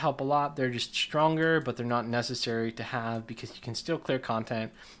characters help a lot. They're just stronger, but they're not necessary to have because you can still clear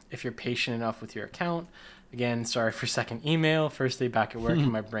content if you're patient enough with your account. Again, sorry for second email. First day back at work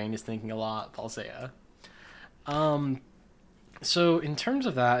and my brain is thinking a lot. Valzea. So in terms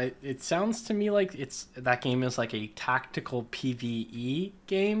of that, it sounds to me like that game is like a tactical PvE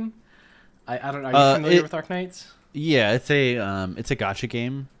game. I don't know. Are you familiar with Arknights? Yeah, it's a gacha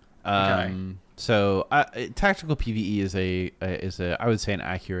game. Okay. So tactical PvE is a I would say an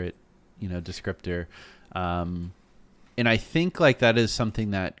accurate, descriptor. And I think like that is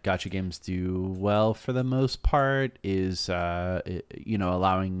something that gacha games do well for the most part is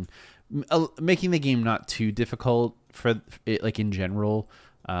allowing making the game not too difficult for it, like in general.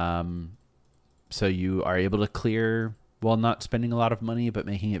 So you are able to clear while not spending a lot of money, but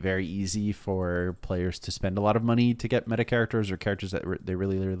making it very easy for players to spend a lot of money to get meta characters or characters that they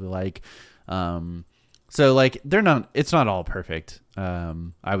really, really like. So like it's not all perfect,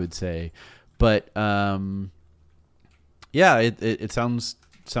 I would say, but yeah, it sounds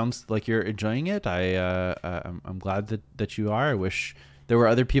like you're enjoying it. I'm glad that you are. I wish there were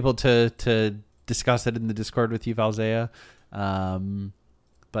other people to discuss it in the Discord with you, Valzea.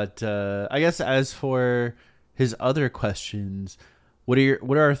 But I guess as for his other questions, what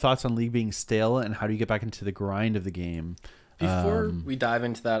are our thoughts on League being stale and how do you get back into the grind of the game? Before we dive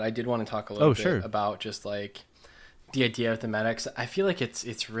into that, I did want to talk a little bit about just like the idea of the medics. I feel like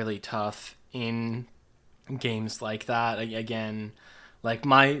it's really tough in games like that. Again, like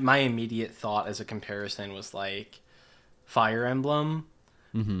my immediate thought as a comparison was like Fire Emblem,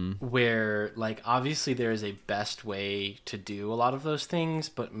 where like obviously there is a best way to do a lot of those things,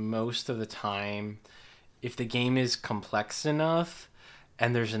 but most of the time, if the game is complex enough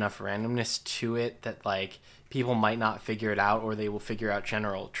and there's enough randomness to it that like people might not figure it out, or they will figure out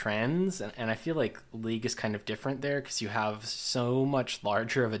general trends. And I feel like League is kind of different there because you have so much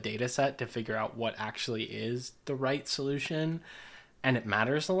larger of a data set to figure out what actually is the right solution. And it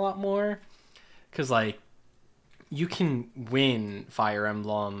matters a lot more because like you can win Fire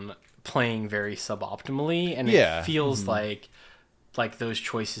Emblem playing very suboptimally, and it feels like those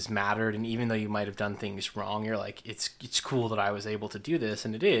choices mattered. And even though you might have done things wrong, you're like, it's cool that I was able to do this,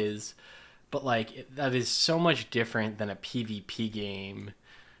 and it is. But like that is so much different than a PvP game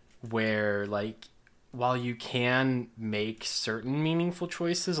where like while you can make certain meaningful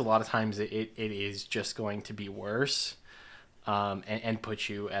choices, a lot of times it is just going to be worse and put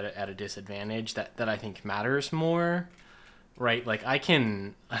you at a disadvantage that I think matters more, right? Like I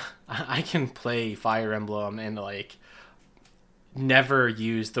can play Fire Emblem and like never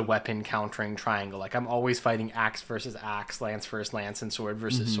use the weapon countering triangle. Like I'm always fighting axe versus axe, lance versus lance, and sword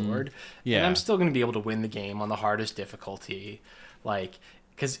versus sword. Yeah. And I'm still going to be able to win the game on the hardest difficulty. Like,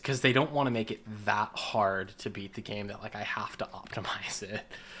 cause they don't want to make it that hard to beat the game that like I have to optimize it.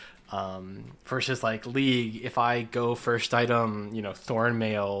 Versus like League, if I go first item,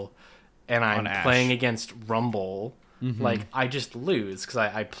 Thornmail, and I'm playing against Rumble, like I just lose because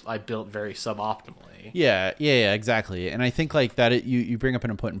I built very suboptimally. Yeah, exactly. And I think like that you bring up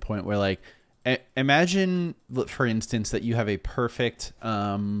an important point where like imagine, for instance, that you have a perfect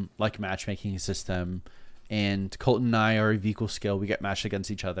like matchmaking system, and Colton and I are of equal skill. We get matched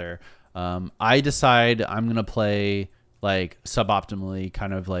against each other. I decide I'm gonna play like suboptimally,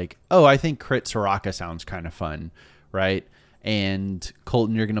 kind of like, oh, I think Crit Soraka sounds kind of fun, right? And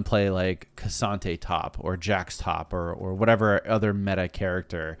Colton, you're going to play like Cassante top or Jax top or whatever other meta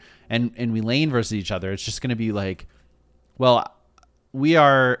character. And we lane versus each other. It's just going to be like, well, we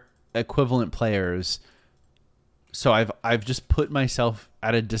are equivalent players. So I've just put myself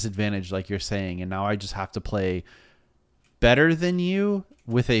at a disadvantage, like you're saying. And now I just have to play better than you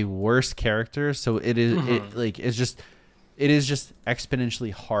with a worse character. So it is it is just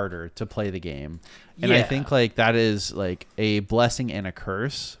exponentially harder to play the game. And I Yeah. think like that is like a blessing and a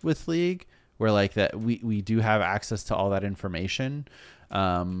curse with League, where like that we do have access to all that information.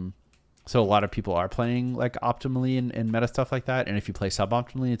 So a lot of people are playing like optimally and meta stuff like that. And if you play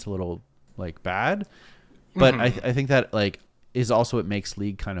suboptimally, it's a little like bad. But I think that like is also what makes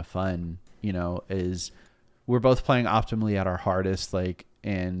League kind of fun, you know, is we're both playing optimally at our hardest, like,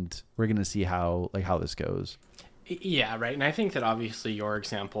 and we're going to see how this goes. Yeah, right. And I think that obviously your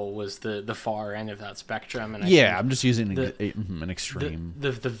example was the far end of that spectrum. And I Yeah, think I'm just using the- an extreme.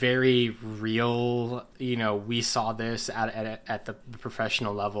 the very real, you know, we saw this at the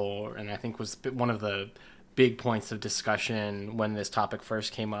professional level, and I think was one of the big points of discussion when this topic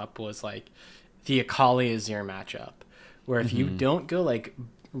first came up was like the Akali Azir matchup, where if you don't go like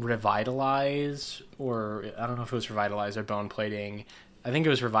Revitalize, or I don't know if it was Revitalize or Bone Plating, I think it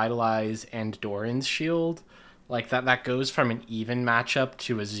was Revitalize and Doran's Shield, like that goes from an even matchup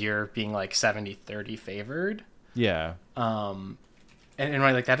to Azir being like 70-30 favored. Yeah. And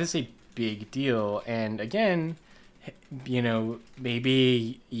right, like that is a big deal. And again, you know,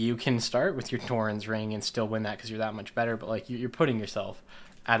 maybe you can start with your Doran's Ring and still win that because you're that much better, but like you're putting yourself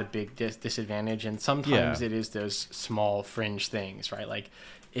at a big disadvantage. And sometimes it is those small fringe things, right? Like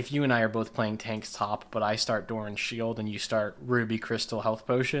if you and I are both playing tanks top, but I start Doran's Shield and you start Ruby Crystal health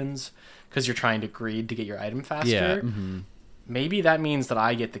potions because you're trying to greed to get your item faster. Yeah. Maybe that means that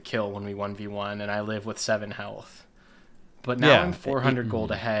I get the kill when we 1v1 and I live with 7 health. But now Yeah. I'm 400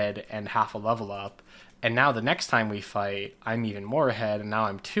 gold ahead and half a level up. And now the next time we fight, I'm even more ahead and now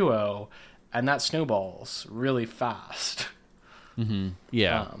I'm 2-0. And that snowballs really fast.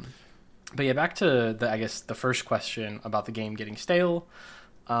 Yeah. But yeah, back to I guess the first question about the game getting stale.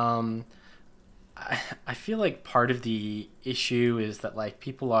 I feel like part of the issue is that like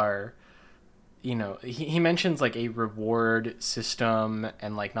people are, you know, he mentions like a reward system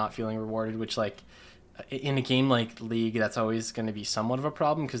and like not feeling rewarded, which like in a game like League, that's always going to be somewhat of a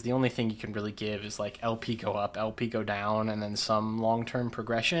problem because the only thing you can really give is like LP go up, LP go down, and then some long-term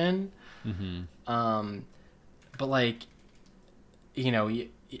progression. But like, you know,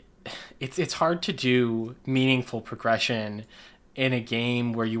 it's hard to do meaningful progression in a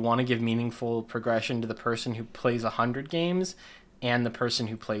game where you want to give meaningful progression to the person who plays 100 games and the person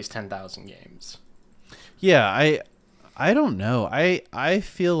who plays 10,000 games. Yeah, I don't know. I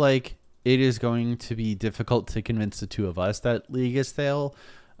feel like it is going to be difficult to convince the two of us that League is stale,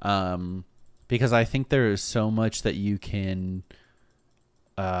 because I think there is so much that you can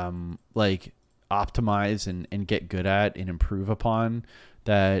like optimize and get good at and improve upon,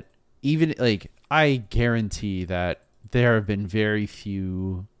 that even like I guarantee that there have been very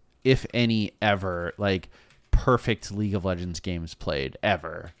few, if any ever, like perfect League of Legends games played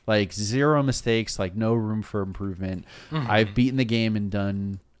ever. Like zero mistakes, like no room for improvement. I've beaten the game and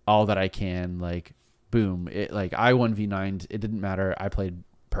done all that I can. Like boom, it like I 1v9'd, it didn't matter. I played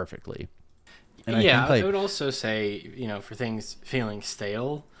perfectly. And yeah, I think, like, I would also say, you know, for things feeling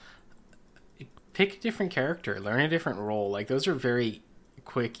stale, pick a different character, learn a different role. Like those are very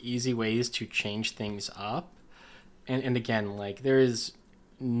quick, easy ways to change things up. And again, like there is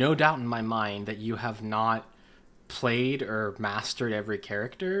no doubt in my mind that you have not played or mastered every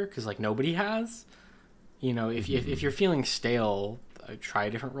character, because like nobody has. You know, if you're feeling stale, try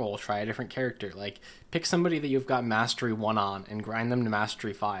a different role, try a different character. Like pick somebody that you've got mastery 1 on and grind them to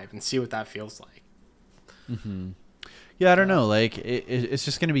mastery 5 and see what that feels like. yeah, I don't know. Like it's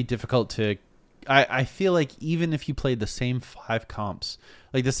just going to be difficult to. I feel like even if you played the same 5 comps,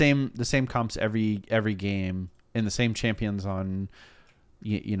 like the same comps every game and the same champions on,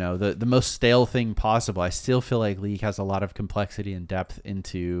 you know, the most stale thing possible, I still feel like League has a lot of complexity and depth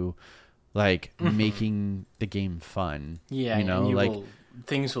into like making the game fun. Yeah, you know, and like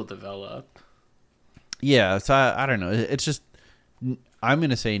things will develop. yeah. So I don't know. It's just I'm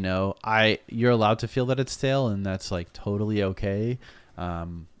gonna say no. You're allowed to feel that it's stale, and that's like totally okay.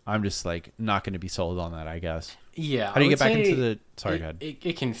 I'm just like not going to be sold on that, I guess. Yeah. How do you I get back would into say the? Sorry, go ahead.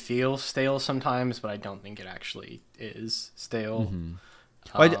 It can feel stale sometimes, but I don't think it actually is stale.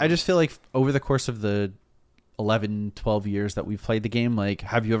 Well, I just feel like over the course of the 11, 12 years that we've played the game, like,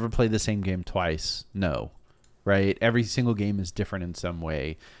 have you ever played the same game twice? No. Right? Every single game is different in some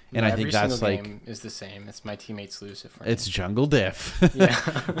way. And I think that's like game is the same. It's my teammates lose it for it's jungle diff. Yeah.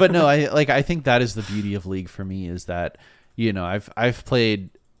 But no, I think that is the beauty of League for me, is that, you know, I've played,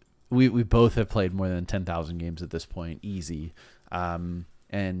 we both have played more than 10,000 games at this point, easy.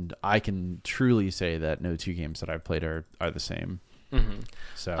 And I can truly say that no 2 games that I've played are the same.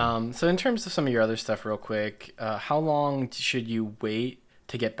 So So in terms of some of your other stuff real quick, how long should you wait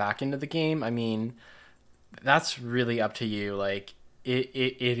to get back into the game? I mean, that's really up to you. Like it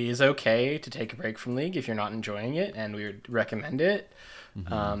is okay to take a break from League if you're not enjoying it, and we would recommend it.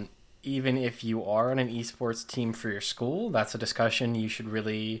 Even if you are on an esports team for your school, that's a discussion you should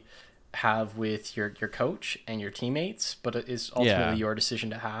really have with your coach and your teammates, but it is ultimately your decision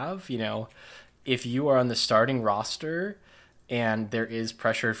to have. You know, if you are on the starting roster and there is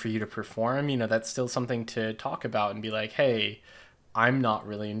pressure for you to perform, you know, that's still something to talk about and be like, hey, I'm not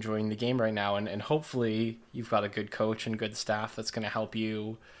really enjoying the game right now. And hopefully you've got a good coach and good staff that's going to help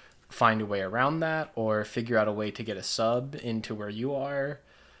you find a way around that, or figure out a way to get a sub into where you are.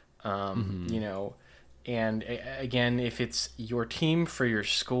 You know, and again, if it's your team for your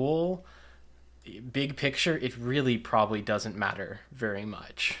school, big picture, it really probably doesn't matter very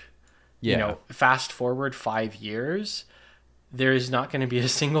much. Yeah. You know, fast forward 5 years, there is not going to be a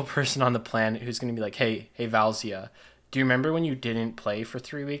single person on the planet who's going to be like, hey, Valzia, do you remember when you didn't play for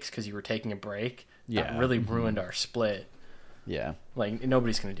 3 weeks because you were taking a break? That really ruined our split. Yeah. Like,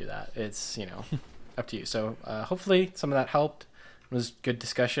 nobody's going to do that. It's, you know, up to you. So hopefully some of that helped. It was good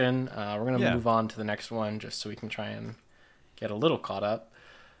discussion. We're going to move on to the next one just so we can try and get a little caught up.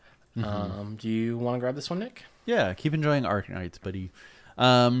 Do you want to grab this one, Nick? Yeah, keep enjoying Arknights, buddy.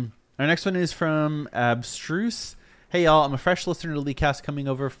 Our next one is from Abstruse. Hey, y'all, I'm a fresh listener to LeagueCast coming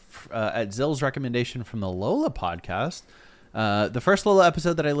over at Zill's recommendation from the Lola podcast. The first Lola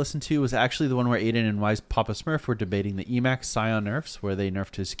episode that I listened to was actually the one where Aiden and Wise Papa Smurf were debating the Emacs Scion nerfs, where they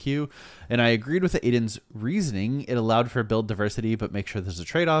nerfed his Q, and I agreed with Aiden's reasoning. It allowed for build diversity, but make sure there's a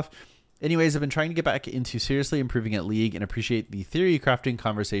trade-off. Anyways, I've been trying to get back into seriously improving at League and appreciate the theory crafting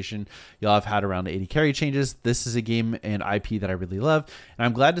conversation y'all have had around 80 carry changes. This is a game and IP that I really love, and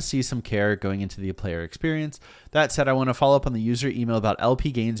I'm glad to see some care going into the player experience. That said, I want to follow up on the user email about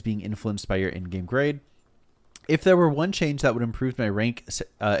LP gains being influenced by your in-game grade. If there were one change that would improve my rank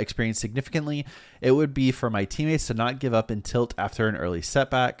experience significantly, it would be for my teammates to not give up and tilt after an early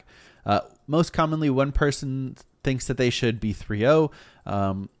setback. Most commonly, one person thinks that they should be 3-0,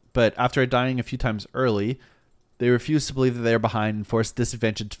 but after dying a few times early, they refuse to believe that they are behind and force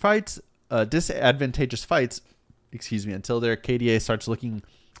disadvantageous fights, until their KDA starts looking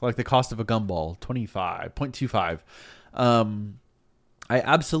like the cost of a gumball, 0.25. I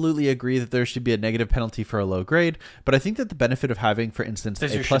absolutely agree that there should be a negative penalty for a low grade, but I think that the benefit of having, for instance,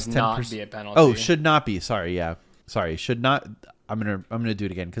 a plus 10%. Not be a penalty. Oh, should not be. Sorry, yeah. Sorry, should not. I'm gonna do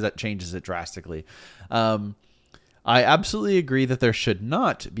it again because that changes it drastically. I absolutely agree that there should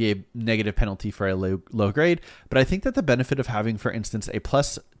not be a negative penalty for a low grade, but I think that the benefit of having, for instance, a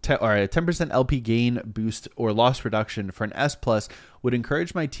plus 10 or a 10% LP gain boost or loss reduction for an S plus would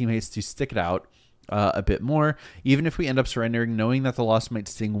encourage my teammates to stick it out a bit more, even if we end up surrendering, knowing that the loss might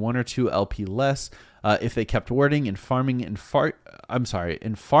sting 1 or 2 LP less. If they kept warding and farming and fighting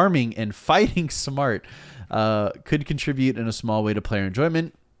smart, could contribute in a small way to player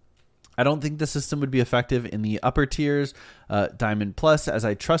enjoyment. I don't think the system would be effective in the upper tiers, Diamond Plus, as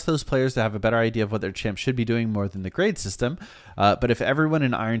I trust those players to have a better idea of what their champ should be doing more than the grade system. But if everyone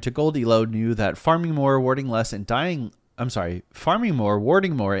in Iron to Gold Elo knew that farming more, warding more,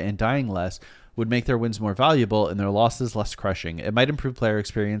 warding more, and dying less would make their wins more valuable and their losses less crushing, it might improve player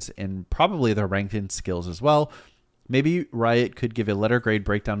experience and probably their ranked in skills as well. Maybe Riot could give a letter grade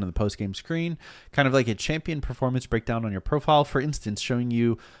breakdown on the post-game screen, kind of like a champion performance breakdown on your profile. For instance, showing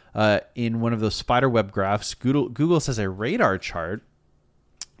you in one of those spider web graphs, Google says a radar chart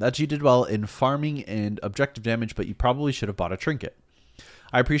that you did well in farming and objective damage, but you probably should have bought a trinket.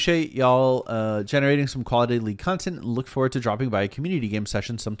 I appreciate y'all generating some quality League content and look forward to dropping by a community game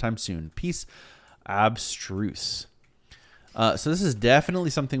session sometime soon. Peace, Abstruse. So this is definitely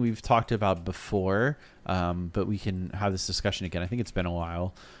something we've talked about before, but we can have this discussion again. I think it's been a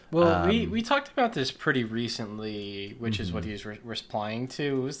while. Well, we talked about this pretty recently, which is what he was replying to.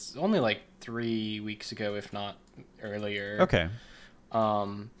 It was only like 3 weeks ago, if not earlier. Okay.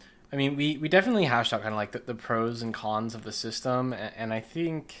 I mean, we definitely hashed out kind of like the pros and cons of the system, and I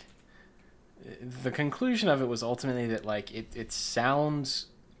think the conclusion of it was ultimately that like it sounds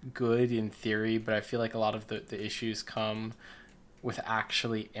good in theory, but I feel like a lot of the issues come with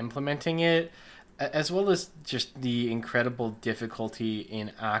actually implementing it, as well as just the incredible difficulty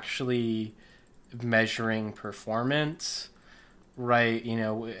in actually measuring performance, right? You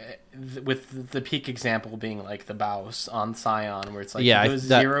know, with the peak example being like the Baus on Scion, where it's like it was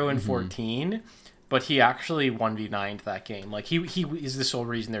 0 and 14, but he actually 1v9'd that game. Like he is the sole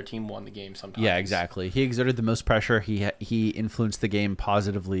reason their team won the game sometimes. Yeah, exactly. He exerted the most pressure. He influenced the game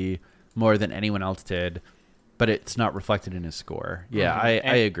positively more than anyone else did, but it's not reflected in his score. Yeah, I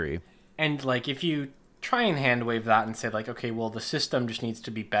agree. And like if you try and hand wave that and say like, okay, well the system just needs to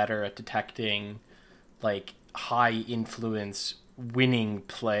be better at detecting like high influence winning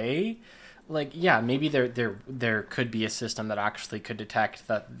play, like yeah, maybe there could be a system that actually could detect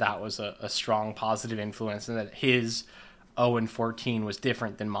that was a strong positive influence, and that his 0-14 was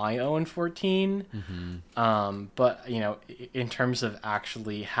different than my 0-14. But you know, in terms of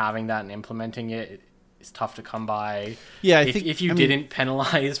actually having that and implementing it, it's tough to come by. Yeah, if you didn't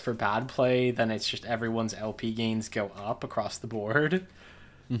penalize for bad play, then it's just everyone's LP gains go up across the board.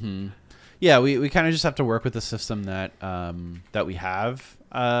 Yeah, we kind of just have to work with the system that that we have,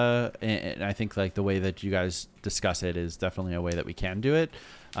 and I think like the way that you guys discuss it is definitely a way that we can do it.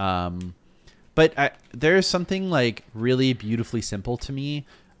 But there's something like really beautifully simple to me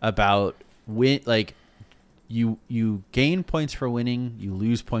about like you gain points for winning, you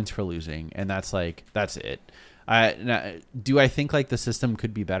lose points for losing, and that's it. Do I think like the system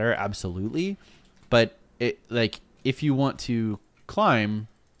could be better? Absolutely, but it like if you want to climb,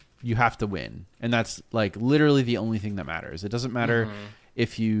 you have to win, and that's like literally the only thing that matters. It doesn't matter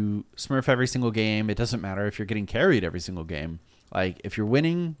if you smurf every single game. It doesn't matter if you're getting carried every single game. Like if you're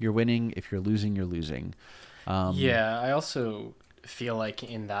winning, you're winning. If you're losing, you're losing. Yeah, I also feel like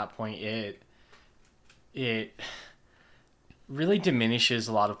in that point it really diminishes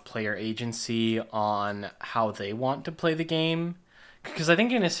a lot of player agency on how they want to play the game. Because I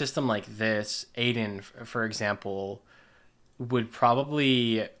think in a system like this, Aiden, for example, would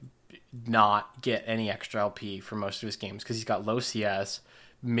probably not get any extra LP for most of his games because he's got low CS,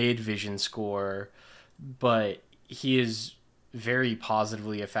 mid vision score, but he is very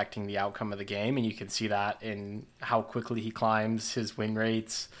positively affecting the outcome of the game, and you can see that in how quickly he climbs, his win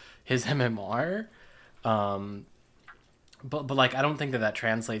rates, his MMR. But like I don't think that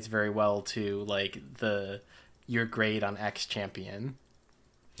translates very well to like your grade on X champion.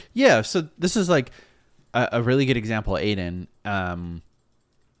 Yeah, so this is like a really good example, Aiden.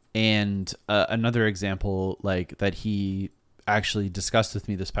 And another example like that he actually discussed with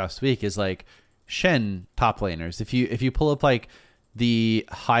me this past week is like Shen top laners. If you pull up like the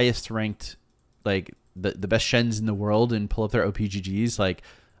highest ranked, like the best Shens in the world and pull up their OPGGs, like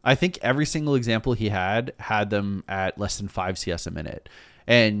I think every single example he had them at less than 5 CS a minute.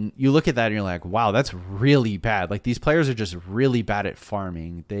 And you look at that and you're like, wow, that's really bad. Like these players are just really bad at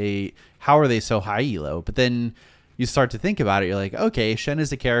farming. How are they so high elo? But then you start to think about it. You're like, okay, Shen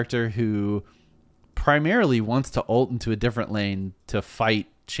is a character who primarily wants to ult into a different lane to fight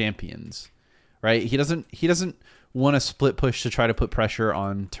champions, right? He doesn't want to split push to try to put pressure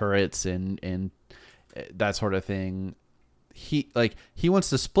on turrets and that sort of thing. He wants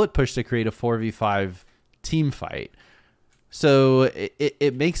to split push to create a 4v5 team fight. So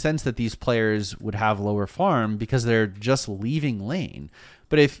it makes sense that these players would have lower farm because they're just leaving lane.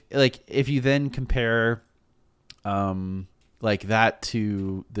 But if you then compare like that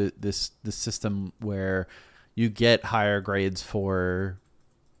to the system where you get higher grades for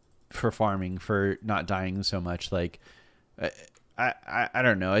farming, for not dying so much, like I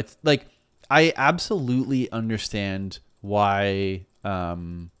don't know. It's like I absolutely understand why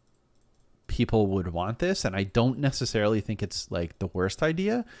people would want this, and I don't necessarily think it's like the worst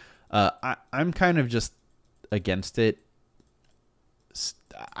idea. I'm kind of just against it.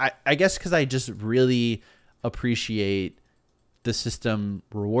 I guess because I just really appreciate the system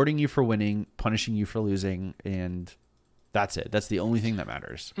rewarding you for winning, punishing you for losing, and that's it. That's the only thing that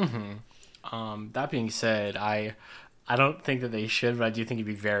matters. That being said, I don't think that they should, but I do think it'd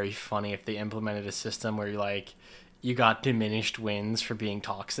be very funny if they implemented a system where you got diminished wins for being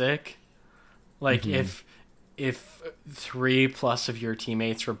toxic. Like if 3+ of your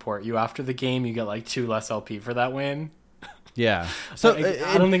teammates report you after the game, you get like 2 less LP for that win. Yeah. So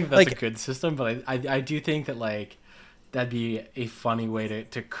I don't think that's a good system, but I do think that like that'd be a funny way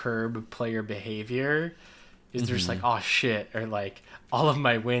to curb player behavior. Is there's like, oh shit, or like all of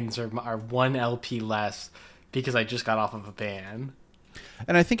my wins are 1 LP less because I just got off of a ban.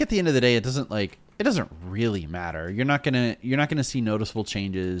 And I think at the end of the day, it doesn't really matter. You're not gonna see noticeable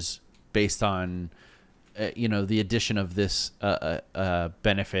changes based on the addition of this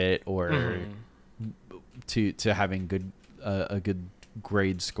benefit or to having a good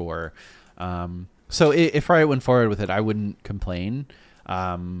grade score. So if Riot went forward with it, I wouldn't complain.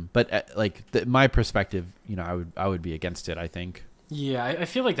 But my perspective, I would be against it, I think. Yeah, I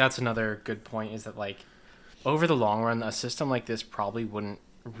feel like that's another good point, is that like over the long run, a system like this probably wouldn't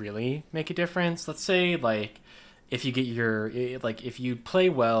really make a difference. Let's say like if you get if you play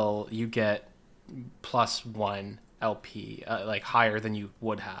well, you get +1 LP, like higher than you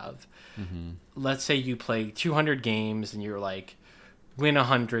would have. Let's say you play 200 games and you're like win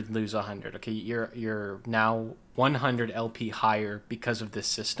 100, lose 100. Okay, you're now 100 LP higher because of this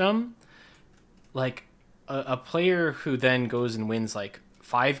system. Like a player who then goes and wins like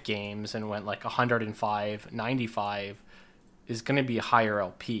 5 games and went like 105, 95 is going to be a higher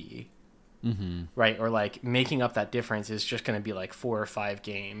LP. Mm-hmm. Right? Or like making up that difference is just going to be like 4 or 5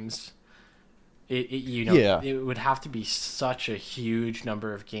 games. It would have to be such a huge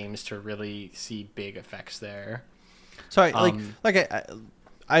number of games to really see big effects there. So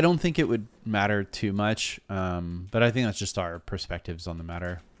I don't think it would matter too much, but I think that's just our perspectives on the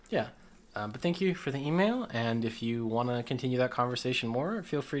matter. Yeah. But thank you for the email, and if you want to continue that conversation more,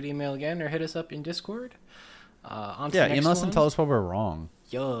 feel free to email again or hit us up in Discord. Email us and tell us what we're wrong.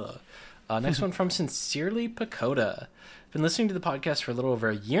 Yeah. Next one from Sincerely Pacoda. Been listening to the podcast for a little over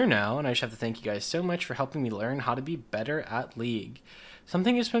a year now, and I just have to thank you guys so much for helping me learn how to be better at League.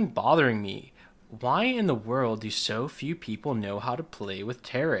 Something has been bothering me. Why in the world do so few people know how to play with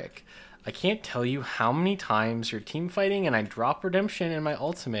Taric? I can't tell you how many times you're team fighting and I drop Redemption in my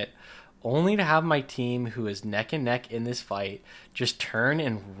ultimate, only to have my team, who is neck and neck in this fight, just turn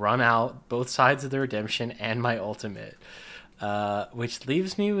and run out both sides of the Redemption and my ultimate. Which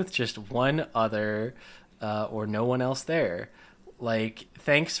leaves me with just one other, or no one else there. Like,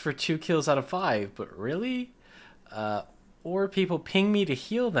 thanks for 2 kills out of 5, but really? Or people ping me to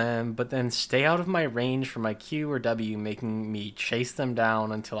heal them, but then stay out of my range for my Q or W, making me chase them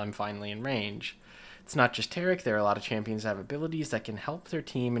down until I'm finally in range. It's not just Taric. There are a lot of champions that have abilities that can help their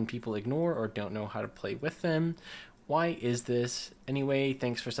team and people ignore or don't know how to play with them. Why is this? Anyway,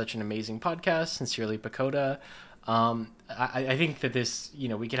 thanks for such an amazing podcast. Sincerely, Pacoda. I think that this,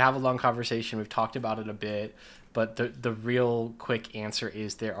 we could have a long conversation. We've talked about it a bit, but the real quick answer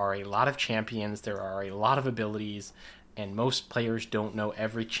is there are a lot of champions, there are a lot of abilities, and most players don't know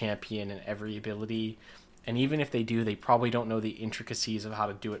every champion and every ability. And even if they do, they probably don't know the intricacies of how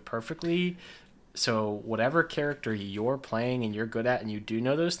to do it perfectly. So whatever character you're playing and you're good at and you do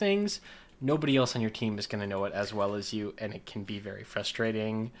know those things, nobody else on your team is going to know it as well as you, and it can be very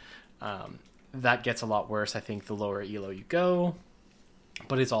frustrating. That gets a lot worse, I think, the lower elo you go,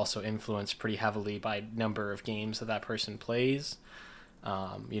 but it's also influenced pretty heavily by number of games that person plays.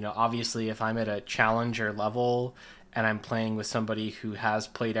 Obviously, if I'm at a challenger level and I'm playing with somebody who has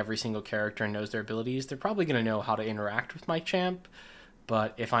played every single character and knows their abilities, they're probably going to know how to interact with my champ.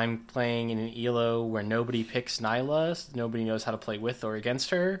 But if I'm playing in an elo where nobody picks Nyla, nobody knows how to play with or against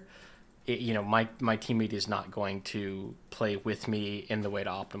her, my teammate is not going to play with me in the way to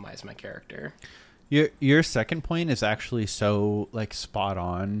optimize my character. Your second point is actually so spot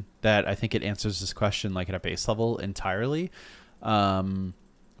on that I think it answers this question at a base level entirely.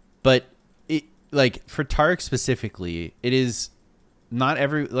 But it for Taric specifically, it is not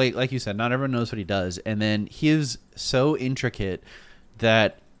every like you said, not everyone knows what he does, and then he is so intricate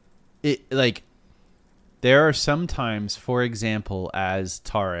that it there are some times, for example, as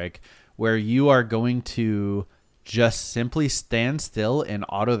Taric, where you are going to just simply stand still and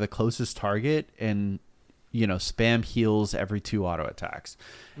auto the closest target and, spam heals every 2 auto attacks.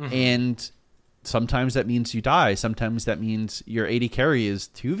 Mm-hmm. And sometimes that means you die. Sometimes that means your AD carry is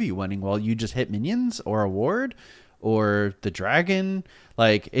 2v1ing while you just hit minions or a ward or the dragon,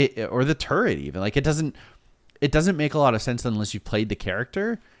 or the turret even. It doesn't make a lot of sense unless you've played the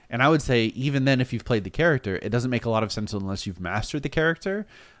character. And I would say even then, if you've played the character, it doesn't make a lot of sense unless you've mastered the character.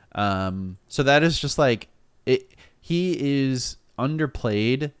 So that is just he is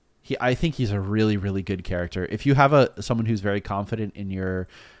underplayed. I think he's a really, really good character. If you have someone who's very confident in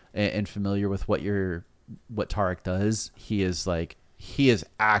and familiar with what Taric does, he is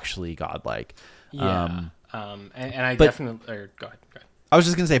actually godlike. Yeah. Definitely, go ahead. I was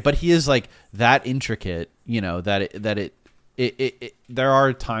just gonna say, but he is that intricate, there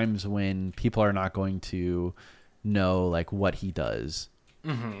are times when people are not going to know what he does.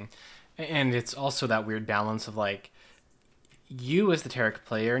 Mm-hmm. And it's also that weird balance of you as the Taric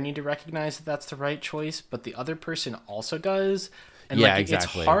player need to recognize that that's the right choice, but the other person also does. And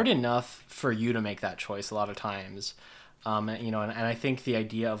exactly. It's hard enough for you to make that choice a lot of times. And I think the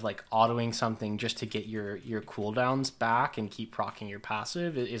idea of autoing something just to get your cooldowns back and keep proccing your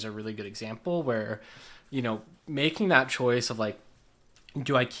passive is a really good example where, making that choice of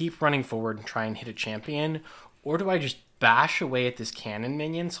do I keep running forward and try and hit a champion, or do I just bash away at this cannon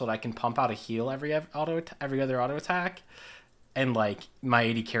minion so that I can pump out a heal every other auto attack, and my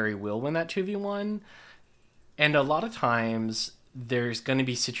AD carry will win that 2v1. And a lot of times there's going to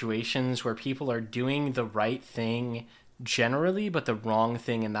be situations where people are doing the right thing generally, but the wrong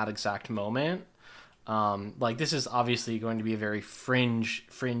thing in that exact moment. This is obviously going to be a very fringe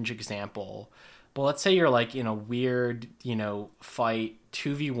example, but let's say you're in a weird, fight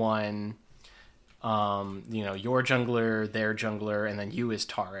 2v1, your jungler, their jungler, and then you as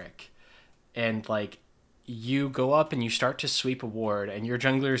Taric. And you go up and you start to sweep a ward, and your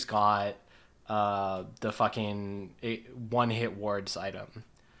jungler's got the fucking one-hit wards item.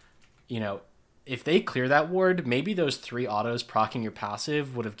 You know, if they clear that ward, maybe those 3 autos proccing your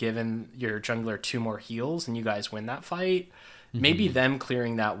passive would have given your jungler 2 more heals, and you guys win that fight. Maybe them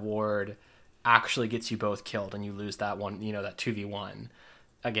clearing that ward actually gets you both killed, and you lose that one, you know, that 2v1.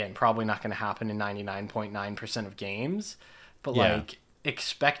 Again, probably not going to happen in 99.9% of games, but like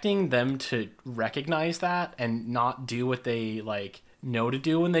expecting them to recognize that and not do what they like know to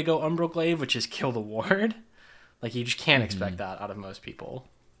do when they go Umbral Glaive, which is kill the ward. Like, you just can't expect that out of most people.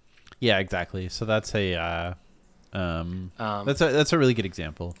 Yeah, exactly. So that's a that's a really good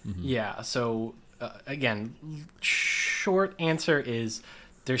example. Yeah. So again, short answer is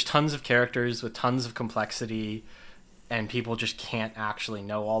there's tons of characters with tons of complexity, and people just can't actually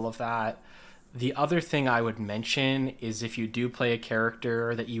know all of that. The other thing I would mention is if you do play a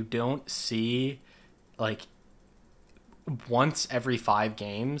character that you don't see like once every 5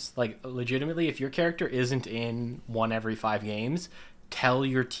 games, like legitimately, if your character isn't in 1 every 5 games, tell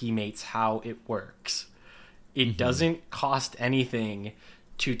your teammates how it works. It doesn't cost anything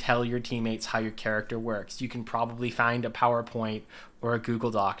to tell your teammates how your character works. You can probably find a PowerPoint or a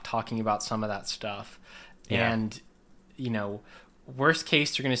Google Doc talking about some of that stuff. Yeah. And, you know, worst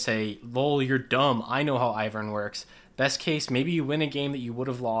case, you're going to say, lol, you're dumb. I know how Ivern works. Best case, maybe you win a game that you would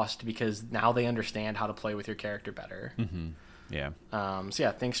have lost because now they understand how to play with your character better. Yeah. So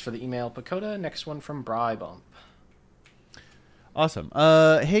yeah, thanks for the email, Pakoda. Next one from Brybump. Awesome.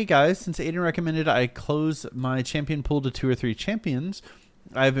 Hey guys, since Aiden recommended I close my champion pool to 2 or 3 champions,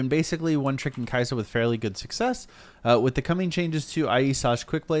 I've been basically one-tricking Kai'Sa with fairly good success. With the coming changes to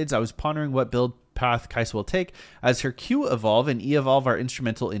IE/Quick Blades, I was pondering what build path Kai'Sa will take, as her Q evolve and E evolve are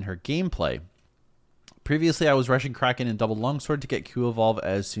instrumental in her gameplay. Previously, I was rushing Kraken and double longsword to get Q evolve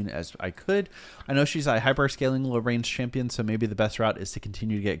as soon as I could. I know she's a hyper-scaling low-range champion, so maybe the best route is to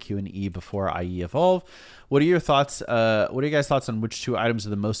continue to get Q and E before IE evolve. What are your thoughts? What are you guys' thoughts on which 2 items are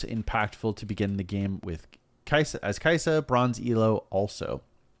the most impactful to begin the game with Kai'Sa, as Kai'Sa, Bronze Elo also?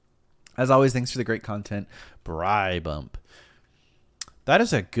 As always, thanks for the great content, Brybump. That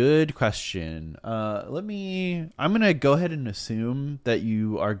is a good question. I'm going to go ahead and assume that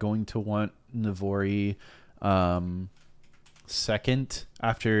you are going to want Navori second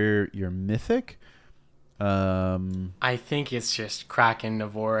after your Mythic. I think it's just Kraken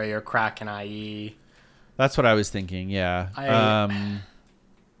Navori or Kraken IE. That's what I was thinking, yeah.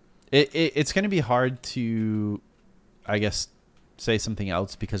 It's going to be hard to, I guess, say something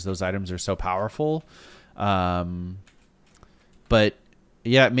else because those items are so powerful. But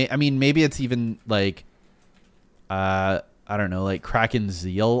yeah, I mean, maybe it's even like, I don't know, like Kraken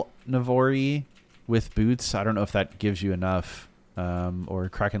Zeal Navori with boots. I don't know if that gives you enough, or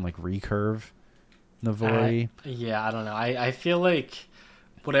Kraken like Recurve Navori. Yeah, I don't know. I feel like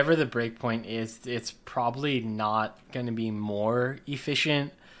whatever the breakpoint is, it's probably not going to be more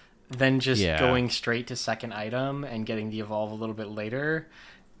efficient than just going straight to second item and getting the evolve a little bit later.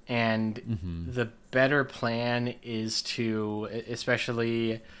 And the better plan is to,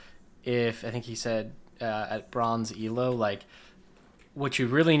 especially if, I think he said at Bronze Elo, like, what you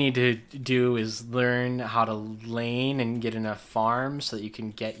really need to do is learn how to lane and get enough farm so that you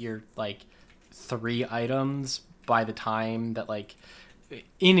can get your, like, 3 items by the time that, like,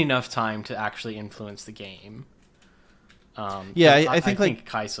 in enough time to actually influence the game. I think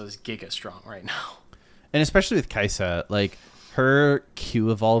Kai'Sa is giga strong right now. And especially with Kai'Sa, like, her Q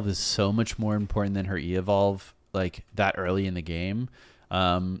evolve is so much more important than her E evolve, like, that early in the game.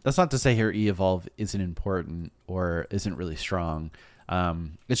 That's not to say her E evolve isn't important or isn't really strong.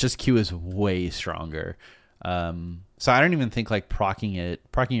 It's just Q is way stronger. So I don't even think like proccing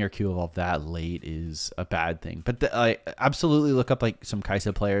your Q evolve that late is a bad thing. But absolutely look up like some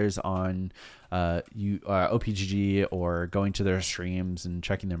Kai'Sa players on OPGG or going to their streams and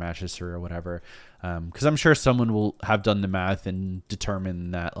checking their match history or whatever. Because I'm sure someone will have done the math and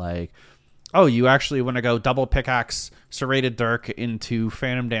determine that like, oh, you actually want to go double pickaxe Serrated Dirk into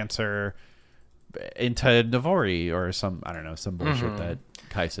Phantom Dancer into Navori or some, I don't know, some bullshit that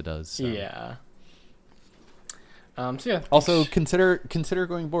Kai'Sa does. So. Yeah. So yeah. Also, consider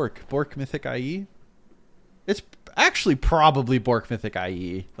going Bork Mythic IE. It's actually probably Bork Mythic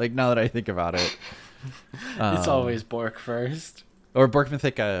IE. Like, now that I think about it, it's always Bork first, or Bork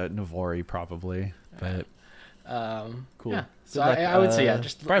Mythic Navori probably. But cool. Yeah. So I would say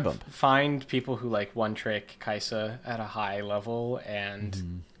just Brybump. Find people who like one trick Kai'Sa at a high level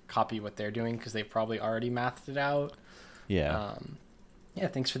and copy what they're doing because they've probably already mathed it out. Yeah. Yeah.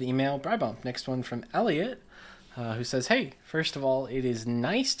 Thanks for the email, Brybump. Next one from Elliot. who says, "Hey, first of all, it is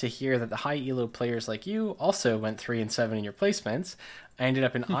nice to hear that the high elo players like you also went 3-7 in your placements. I ended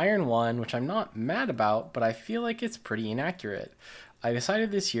up in Iron 1, which I'm not mad about, but I feel like it's pretty inaccurate. I decided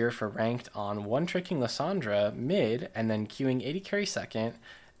this year for ranked on one-tricking Lissandra mid and then queuing 80 carry second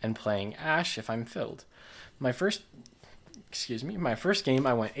and playing Ashe if I'm filled. My first game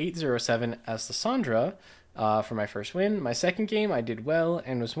I went 8-0-7 as Lissandra for my first win. My second game I did well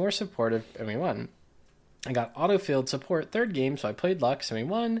and was more supportive and we won. I got auto-filled support third game, so I played Lux and we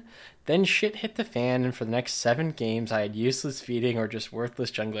won. Then shit hit the fan, and for the next 7 games, I had useless feeding or just worthless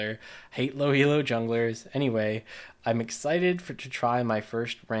jungler. Hate low elo junglers. Anyway, I'm excited to try my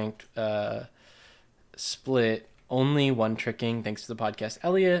first ranked split. Only one tricking, thanks to the podcast.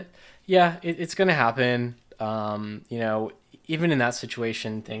 Elliot, yeah, it's going to happen. Even in that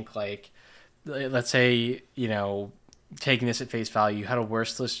situation, think like, let's say, taking this at face value, you had a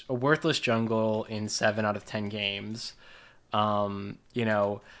worthless jungle in 7 out of 10 games.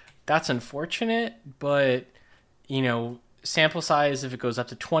 That's unfortunate, but sample size, if it goes up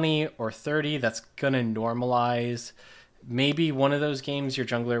to 20 or 30, that's gonna normalize. Maybe one of those games your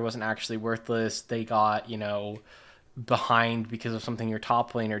jungler wasn't actually worthless. They got behind because of something your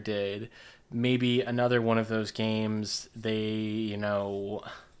top laner did. Maybe another one of those games they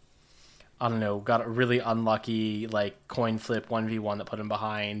I don't know, got a really unlucky coin flip 1v1 that put him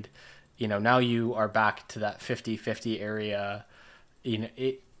behind. Now you are back to that 50-50 area.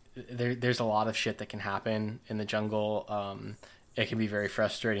 There's a lot of shit that can happen in the jungle. It can be very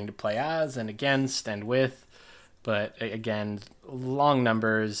frustrating to play as and against and with. But again, long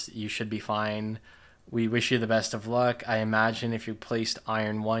numbers, you should be fine. We wish you the best of luck. I imagine if you placed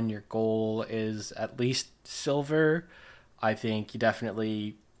Iron 1, your goal is at least silver. I think you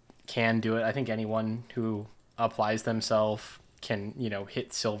definitely can do it. I think anyone who applies themselves can,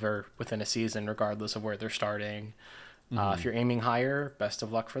 hit silver within a season, regardless of where they're starting. If you're aiming higher, best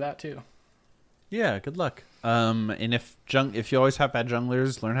of luck for that too. Yeah, good luck. And if you always have bad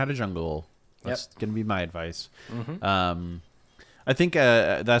junglers, learn how to jungle. That's gonna be my advice. Mm-hmm. I think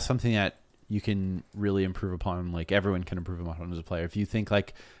that's something that you can really improve upon. Like everyone can improve upon as a player. If you think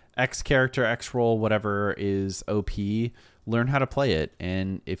like X character, X role, whatever is OP, learn how to play it,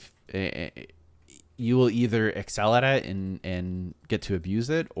 and if you will either excel at it and get to abuse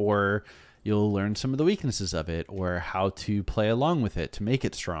it, or you'll learn some of the weaknesses of it or how to play along with it to make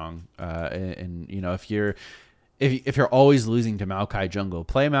it strong. If you're always losing to Maokai jungle,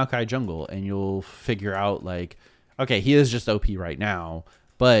 play Maokai jungle, and you'll figure out okay, he is just OP right now,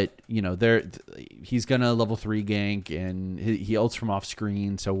 but he's gonna level 3 gank and he ults from off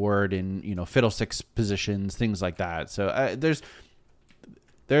screen, so word in fiddlesticks positions, things like that. So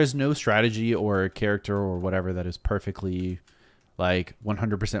there's no strategy or character or whatever that is perfectly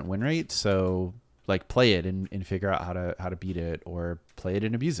 100% win rate. So play it and figure out how to beat it, or play it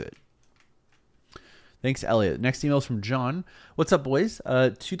and abuse it. Thanks, Elliot. Next email is from John. What's up, boys?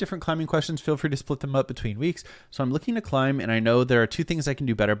 2 different climbing questions. Feel free to split them up between weeks. So I'm looking to climb, and I know there are 2 things I can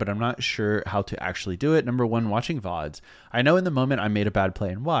do better, but I'm not sure how to actually do it. Number 1, watching VODs. I know in the moment I made a bad play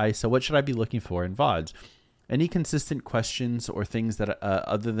and why, so what should I be looking for in VODs? Any consistent questions or things that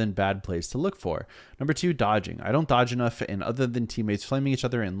other than bad plays to look for? Number 2, dodging. I don't dodge enough, and other than teammates flaming each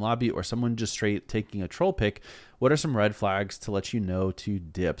other in lobby or someone just straight taking a troll pick, what are some red flags to let you know to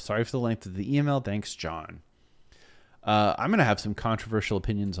dip? Sorry for the length of the email. Thanks, John. I'm going to have some controversial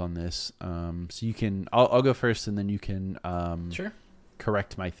opinions on this. So you can, I'll go first, and then you can Sure.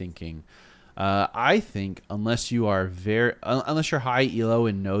 correct my thinking. I think unless you're high elo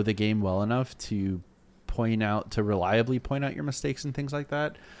and know the game well enough to reliably point out your mistakes and things like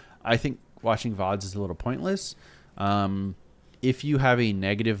that, I think watching VODs is a little pointless. If you have a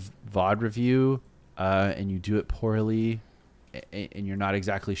negative VOD review and you do it poorly and you're not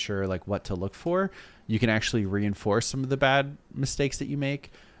exactly sure what to look for, you can actually reinforce some of the bad mistakes that you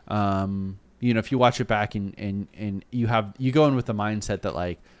make. If you watch it back and you go in with the mindset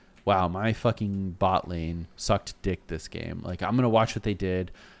that wow, my fucking bot lane sucked dick this game. I'm going to watch what they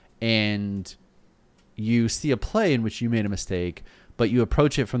did, and you see a play in which you made a mistake, but you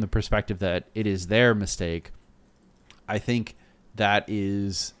approach it from the perspective that it is their mistake. I think that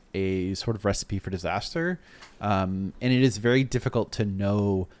is a sort of recipe for disaster. And it is very difficult to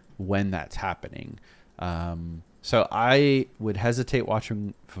know when that's happening. So I would hesitate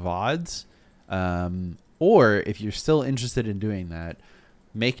watching VODs. Or if you're still interested in doing that,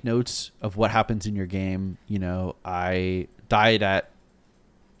 make notes of what happens in your game. I died at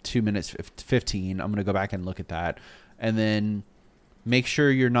 2 minutes 15. I'm going to go back and look at that, and then make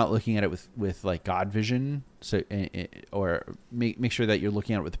sure you're not looking at it with like God vision. So, or make sure that you're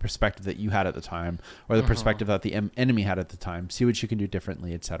looking at it with the perspective that you had at the time, or the perspective that the enemy had at the time. See what you can do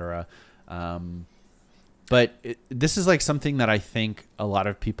differently, etc. But this is like something that I think a lot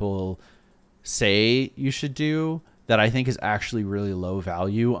of people say you should do that I think is actually really low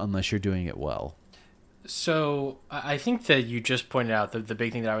value unless you're doing it well. So I think that you just pointed out the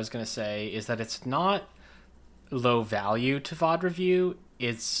big thing that I was going to say is that it's not low value to VOD review.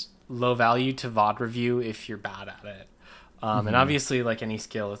 It's low value to VOD review if you're bad at it. And obviously, like any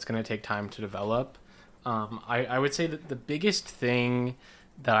skill, it's going to take time to develop. I would say that the biggest thing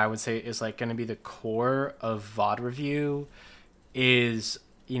that I would say is like going to be the core of VOD review is,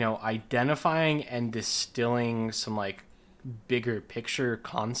 you know, identifying and distilling some like bigger picture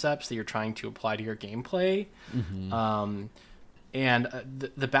concepts that you're trying to apply to your gameplay. And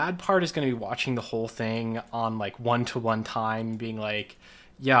the bad part is going to be watching the whole thing on like 1-to-1 time, being like,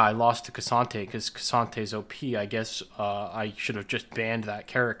 yeah, I lost to Cassante because Cassante's OP. I guess I should have just banned that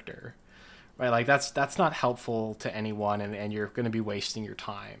character. Right? Like that's not helpful to anyone, and you're going to be wasting your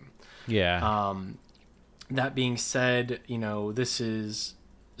time. Yeah. That being said, you know, this is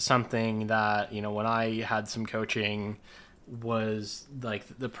something that, you know, when I had some coaching, was like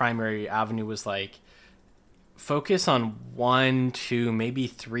the primary avenue was like focus on 1, 2, maybe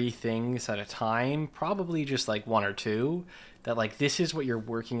 3 things at a time, probably just like 1 or 2, that like this is what you're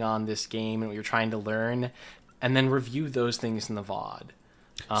working on this game and what you're trying to learn, and then review those things in the VOD.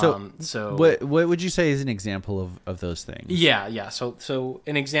 So what would you say is an example of those things? Yeah. So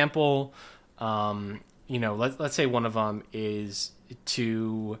an example, you know, let's say one of them is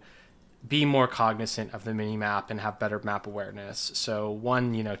to be more cognizant of the mini map and have better map awareness. So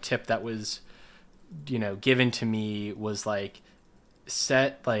one, you know, tip that was, you know, given to me was like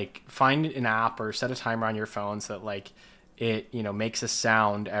find an app or set a timer on your phone so that like it, you know, makes a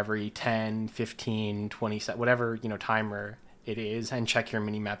sound every 10, 15, 20 whatever, you know, timer it is, and check your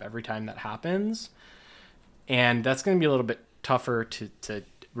mini map every time that happens. And that's going to be a little bit tougher to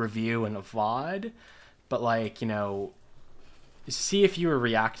review in a VOD, but like, you know, see if you were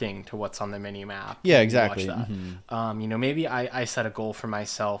reacting to what's on the mini map. Yeah, exactly. Watch that. You know, maybe I set a goal for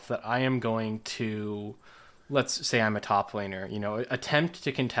myself that I am going to, let's say I'm a top laner, you know, attempt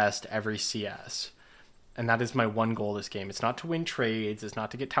to contest every CS. And that is my one goal this game. It's not to win trades, it's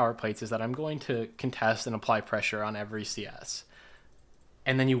not to get tower plates, is that I'm going to contest and apply pressure on every CS.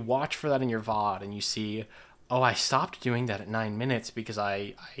 And then you watch for that in your VOD and you see, oh, I stopped doing that at 9 minutes because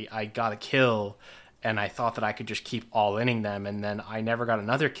I got a kill and I thought that I could just keep all-inning them, and then I never got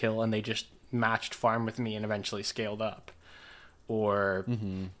another kill and they just matched farm with me and eventually scaled up. Or,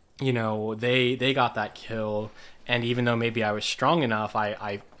 you know, they got that kill, and even though maybe I was strong enough,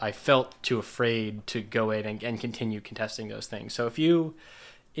 I felt too afraid to go in and continue contesting those things. So if you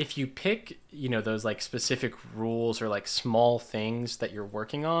pick, you know, those like specific rules or like small things that you're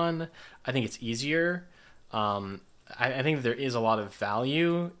working on, I think it's easier. I think there is a lot of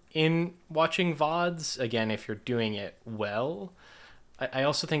value in watching VODs, again, if you're doing it well. I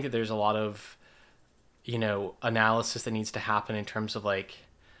also think that there's a lot of, you know, analysis that needs to happen in terms of like,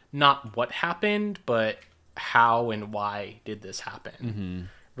 not what happened, but how and why did this happen,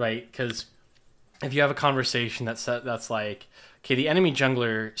 right? Because if you have a conversation that's like, okay, the enemy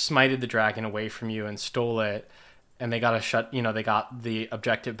jungler smited the dragon away from you and stole it, and they got they got the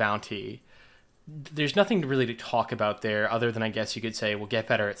objective bounty. There's nothing really to talk about there other than, I guess you could say, well, get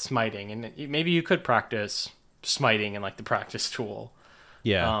better at smiting, and maybe you could practice smiting in like the practice tool.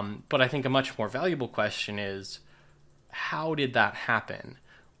 Yeah. But I think a much more valuable question is, how did that happen?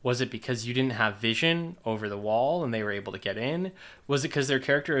 Was it because you didn't have vision over the wall and they were able to get in? Was it because their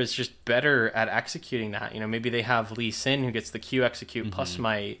character is just better at executing that? You know, maybe they have Lee Sin who gets the Q execute plus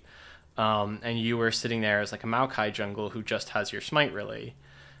smite, and you were sitting there as like a Maokai jungle who just has your smite, really.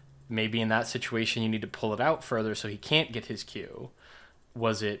 Maybe in that situation you need to pull it out further so he can't get his Q.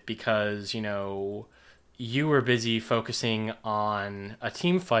 Was it because, you know, you were busy focusing on a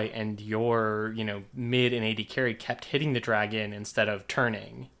team fight and your, you know, mid and AD carry kept hitting the dragon instead of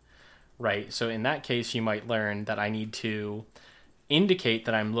turning, right? So in that case, you might learn that I need to indicate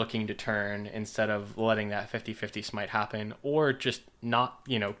that I'm looking to turn instead of letting that 50-50 smite happen, or just not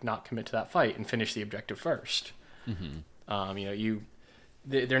commit to that fight and finish the objective first.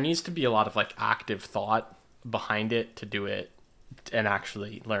 There needs to be a lot of like active thought behind it to do it and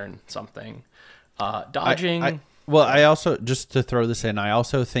actually learn something. Dodging. I also, just to throw this in, I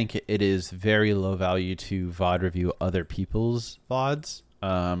also think it is very low value to VOD review other people's VODs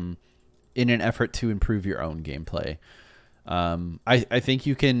in an effort to improve your own gameplay. I think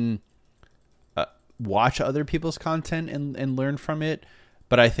you can, watch other people's content and learn from it.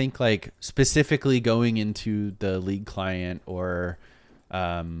 But I think like specifically going into the League client or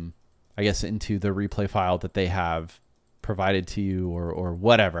I guess into the replay file that they have provided to you or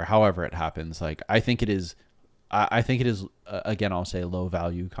whatever, however it happens, like I think it is again, I'll say low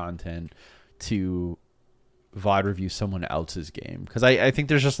value content to VOD review someone else's game, because I think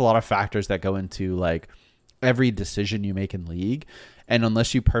there's just a lot of factors that go into like every decision you make in League, and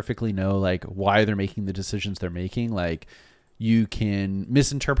unless you perfectly know like why they're making the decisions they're making, like you can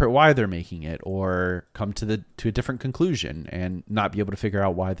misinterpret why they're making it or come to a different conclusion and not be able to figure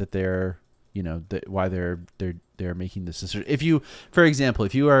out why that they're, you know, why they're making this decision. If you, for example,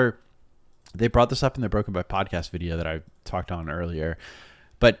 they brought this up in the Broken by Podcast video that I talked on earlier,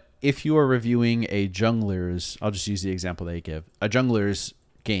 but if you are reviewing a jungler's, I'll just use the example they give, a jungler's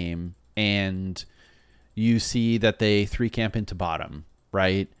game, and you see that they 3-camp into bottom,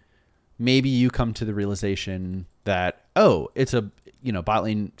 right? Maybe you come to the realization that, oh, it's a, you know, bot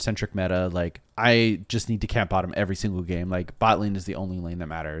lane centric meta. Like I just need to camp bottom every single game. Like bot lane is the only lane that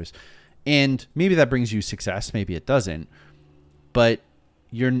matters. And maybe that brings you success. Maybe it doesn't, but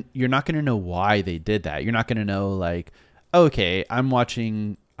you're not going to know why they did that. You're not going to know like, okay, I'm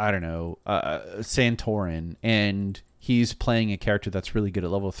watching, I don't know, Santorin, and he's playing a character that's really good at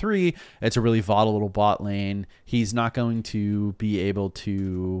level 3. It's a really volatile bot lane. He's not going to be able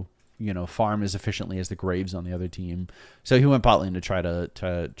to, you know, farm as efficiently as the Graves on the other team. So he went bot lane to try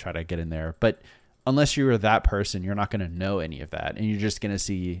to get in there. But unless you're that person, you're not going to know any of that. And you're just going to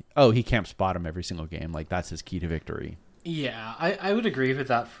see, oh, he camps bottom every single game. Like that's his key to victory. Yeah, I would agree with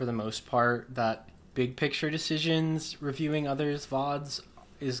that for the most part, that big picture decisions, reviewing others' VODs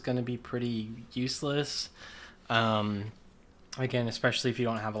is going to be pretty useless. Again, especially if you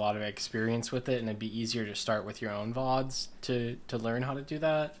don't have a lot of experience with it, and it'd be easier to start with your own VODs to learn how to do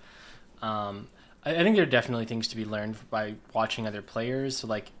that. I think there are definitely things to be learned by watching other players. So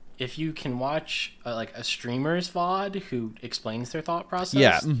like if you can watch like a streamer's VOD who explains their thought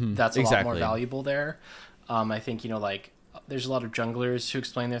process, that's a lot more valuable there. I think, you know, like there's a lot of junglers who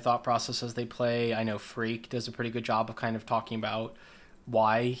explain their thought process as they play. I know Freak does a pretty good job of kind of talking about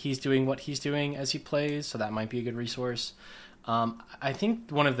why he's doing what he's doing as he plays, so that might be a good resource. I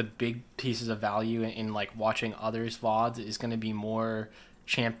think one of the big pieces of value in like watching others' VODs is going to be more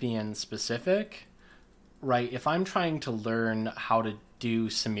champion specific, right? If I'm trying to learn how to do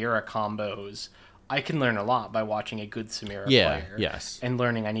Samira combos, I can learn a lot by watching a good Samira player. Yes. And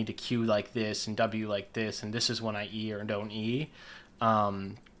learning I need to Q like this and W like this, and this is when I E or don't E.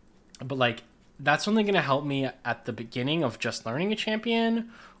 But like that's only going to help me at the beginning of just learning a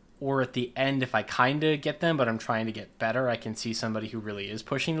champion, or at the end if I kind of get them but I'm trying to get better. I can see somebody who really is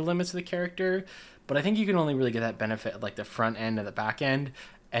pushing the limits of the character. But I think you can only really get that benefit at like the front end and the back end,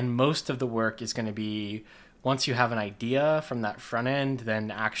 and most of the work is going to be once you have an idea from that front end, then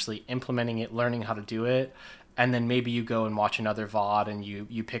actually implementing it, learning how to do it, and then maybe you go and watch another VOD and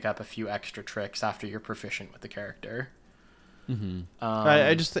you pick up a few extra tricks after you're proficient with the character.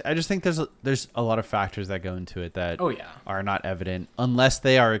 I just think there's a lot of factors that go into it that are not evident unless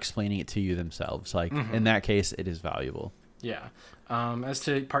they are explaining it to you themselves. Like in that case, it is valuable. Yeah. As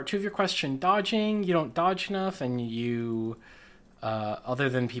to part 2 of your question, dodging, you don't dodge enough, and you, other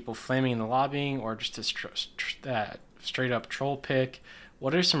than people flaming in the lobbying or just a straight up troll pick,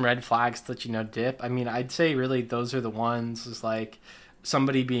 what are some red flags that you know dip? I mean, I'd say really those are the ones, is like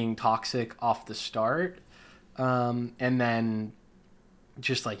somebody being toxic off the start, and then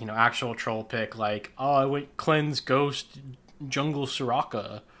just like, you know, actual troll pick, like, oh, I went cleanse ghost jungle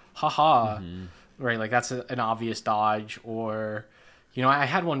Soraka, haha. Right, like that's an obvious dodge. Or, you know, I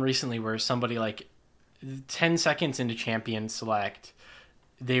had one recently where somebody like 10 seconds into champion select,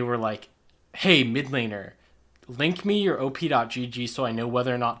 they were like, hey, mid laner, link me your op.gg so I know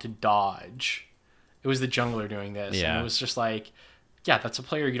whether or not to dodge. It was the jungler doing this. And it was just like, yeah, that's a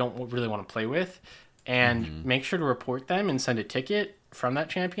player you don't really want to play with. And make sure to report them and send a ticket from that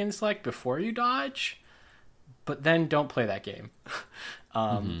champion select before you dodge. But then don't play that game.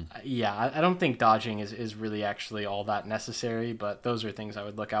 Yeah, I don't think dodging is really actually all that necessary, but those are things I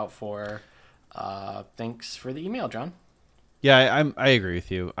would look out for. Thanks for the email, John. Yeah, I agree with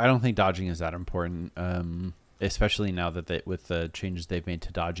you. I don't think dodging is that important, especially now that with the changes they've made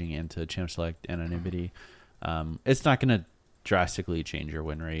to dodging and to champ select anonymity. It's not going to drastically change your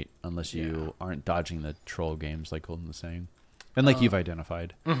win rate unless you aren't dodging the troll games like Golden was saying. And like you've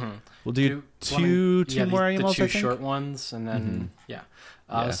identified. We'll do two more emails, the two I think? short ones, and then,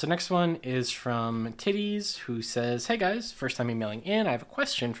 So next one is from Titties, who says, hey guys, first time emailing in, I have a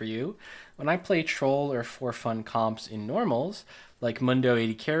question for you. When I play troll or for fun comps in normals, like Mundo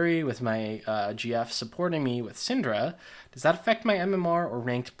 80 carry with my GF supporting me with Syndra, does that affect my MMR or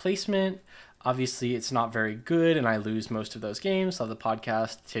ranked placement? Obviously, it's not very good, and I lose most of those games. Love the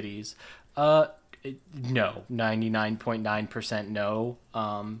podcast, titties. No, 99.9% no.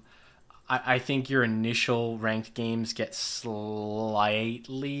 I think your initial ranked games get slightly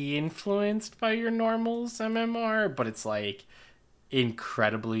influenced by your normals MMR, but it's like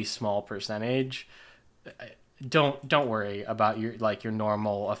incredibly small percentage. Don't worry about your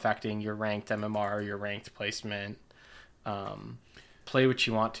normal affecting your ranked MMR or your ranked placement. Play what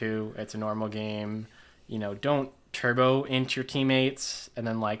you want to. It's a normal game. Don't turbo into your teammates and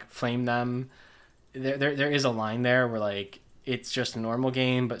then like flame them. There is a line there where like it's just a normal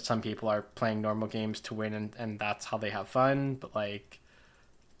game, but some people are playing normal games to win, and that's how they have fun. But like,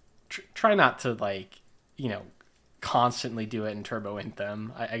 try not to like, constantly do it and turbo int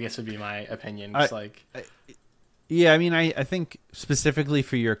them. I guess would be my opinion. It's yeah, I mean, I think specifically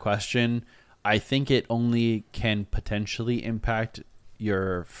for your question, I think it only can potentially impact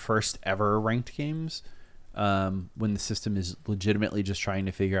your first ever ranked games when the system is legitimately just trying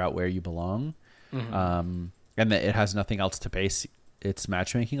to figure out where you belong. Mm-hmm. And that it has nothing else to base its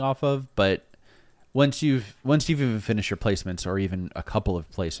matchmaking off of. But once you've even finished your placements, or even a couple of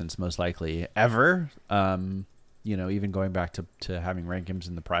placements, most likely ever, even going back to having rank games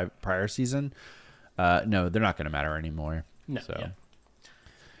in the prior season, no, they're not going to matter anymore. No. So,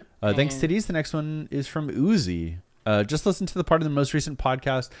 yeah. Thanks, Titties. The next one is from Uzi. Just listen to the part of the most recent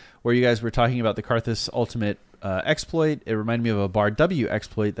podcast where you guys were talking about the Karthus ultimate exploit. It reminded me of a bar W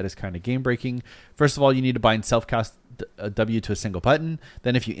exploit that is kind of game breaking. First of all, you need to bind self-cast W to a single button.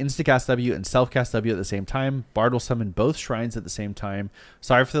 Then if you insta-cast W and self-cast W at the same time, Bard will summon both shrines at the same time.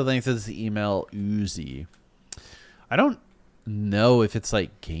 Sorry for the length of this email, Uzi. I don't know if it's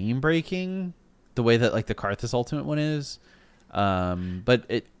like game breaking the way that like the Karthus ultimate one is, but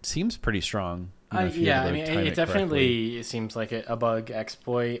it seems pretty strong. It definitely seems like a bug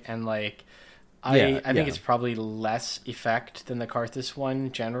exploit, and like I think it's probably less effect than the Karthus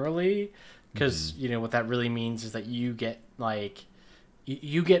one generally, because what that really means is that you get like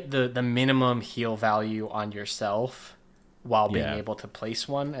you get the minimum heal value on yourself while being able to place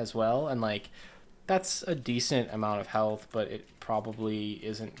one as well, and like that's a decent amount of health, but it probably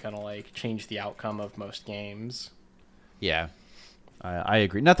isn't gonna like change the outcome of most games. Yeah, I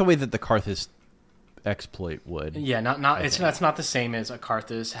agree. Not the way that the Karthus exploit would. Yeah, that's not the same as a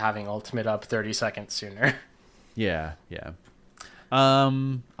Karthus having ultimate up 30 seconds sooner. Yeah.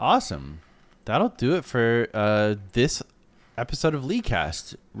 Awesome. That'll do it for this episode of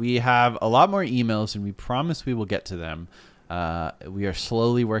LeagueCast. We have a lot more emails, and we promise we will get to them. We are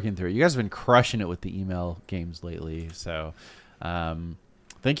slowly working through it. You guys have been crushing it with the email games lately, so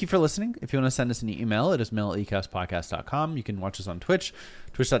thank you for listening. If you want to send us an email, it is mail@ecastpodcast.com. You can watch us on Twitch,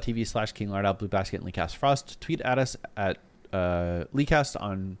 twitch.tv/KingLardell, Blue Basket, and LeagueCast Frost. Tweet at us at LeagueCast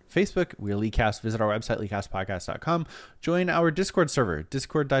on Facebook. We are LeagueCast. Visit our website, leaguecastpodcast.com. Join our Discord server,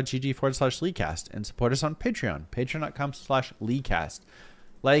 discord.gg/LeagueCast, and support us on Patreon, patreon.com/LeagueCast.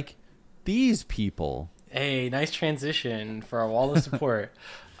 Like these people. Hey, nice transition for our wall of support.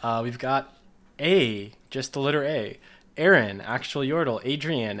 We've got just the letter A. Aaron, Actual Yordle,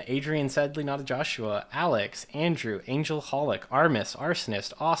 Adrian Sadly Not a Joshua, Alex, Andrew, Angel Holic, Armis,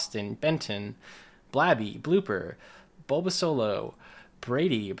 Arsonist, Austin, Benton, Blabby, Blooper, Bulbasolo,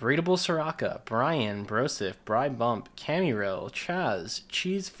 Brady, Breedable Soraka, Brian, Brosif, Bride Bump, Camirel, Chaz,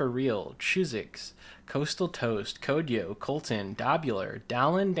 Cheese for Real, Chuzix, Coastal Toast, Kodio, Colton, Dobular,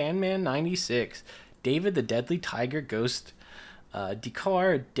 Dallin, Danman96, David the Deadly Tiger Ghost,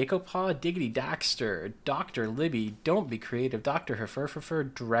 Dekar, Decopaw, Diggity Daxter, Dr. Libby, Don't Be Creative, Dr.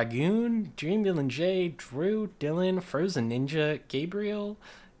 Herfurfurfur, Dragoon, Dreamville J, Drew, Dylan, Frozen Ninja, Gabriel,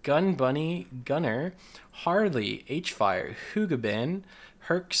 Gun Bunny, Gunner, Harley, H-Fire, Hugabin,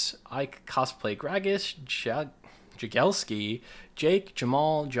 Herx, Ike Cosplay Gragus, Jagelski, Jake,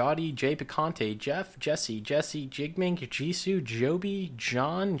 Jamal, Jody, Jay Picante, Jeff, Jesse, Jigmink, Jisoo, Joby,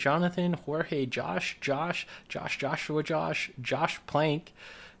 John, Jonathan, Jorge, Josh, Josh Plank,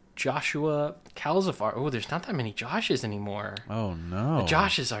 Joshua Calzafar. Oh, there's not that many Joshes anymore. Oh, no. The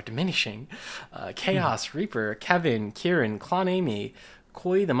Joshes are diminishing. Chaos, Reaper, Kevin, Kieran, Clon Amy,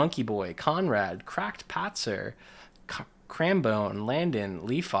 Koi the Monkey Boy, Conrad, Cracked Patzer, Crambone, Landon,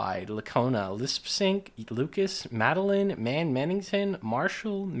 Leafi, Lacona, Lispsync, Lucas, Madeline, Man Mennington,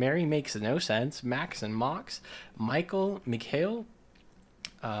 Marshall, Mary Makes No Sense, Max and Mox, Michael, Mikhail,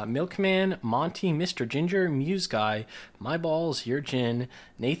 Milkman, Monty, Mr. Ginger, Muse Guy, My Balls, Your Gin,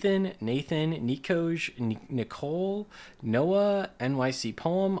 Nathan, Nikoj, Nicole, Noah, NYC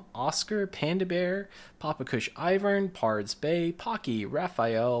Poem, Oscar, Panda Bear, Papa Kush Ivern, Pards Bay, Pocky,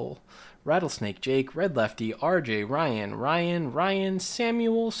 Raphael, Rattlesnake Jake, Red Lefty, RJ, Ryan,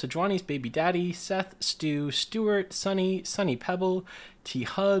 Samuel, Sejuani's Baby Daddy, Seth, Stu, Stuart, Sunny Pebble, T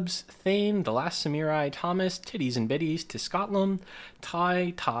Hubs, Thane, The Last Samurai, Thomas, Titties and Biddies, Tiscotlam,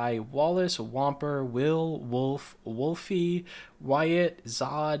 Ty, Wallace, Womper, Will, Wolf, Wolfie, Wyatt,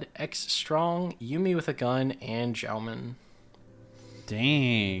 Zod, X Strong, Yumi with a Gun, and Jauman.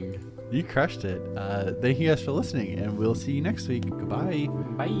 Dang, you crushed it. Thank you guys for listening, and we'll see you next week. Goodbye.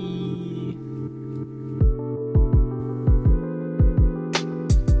 Bye.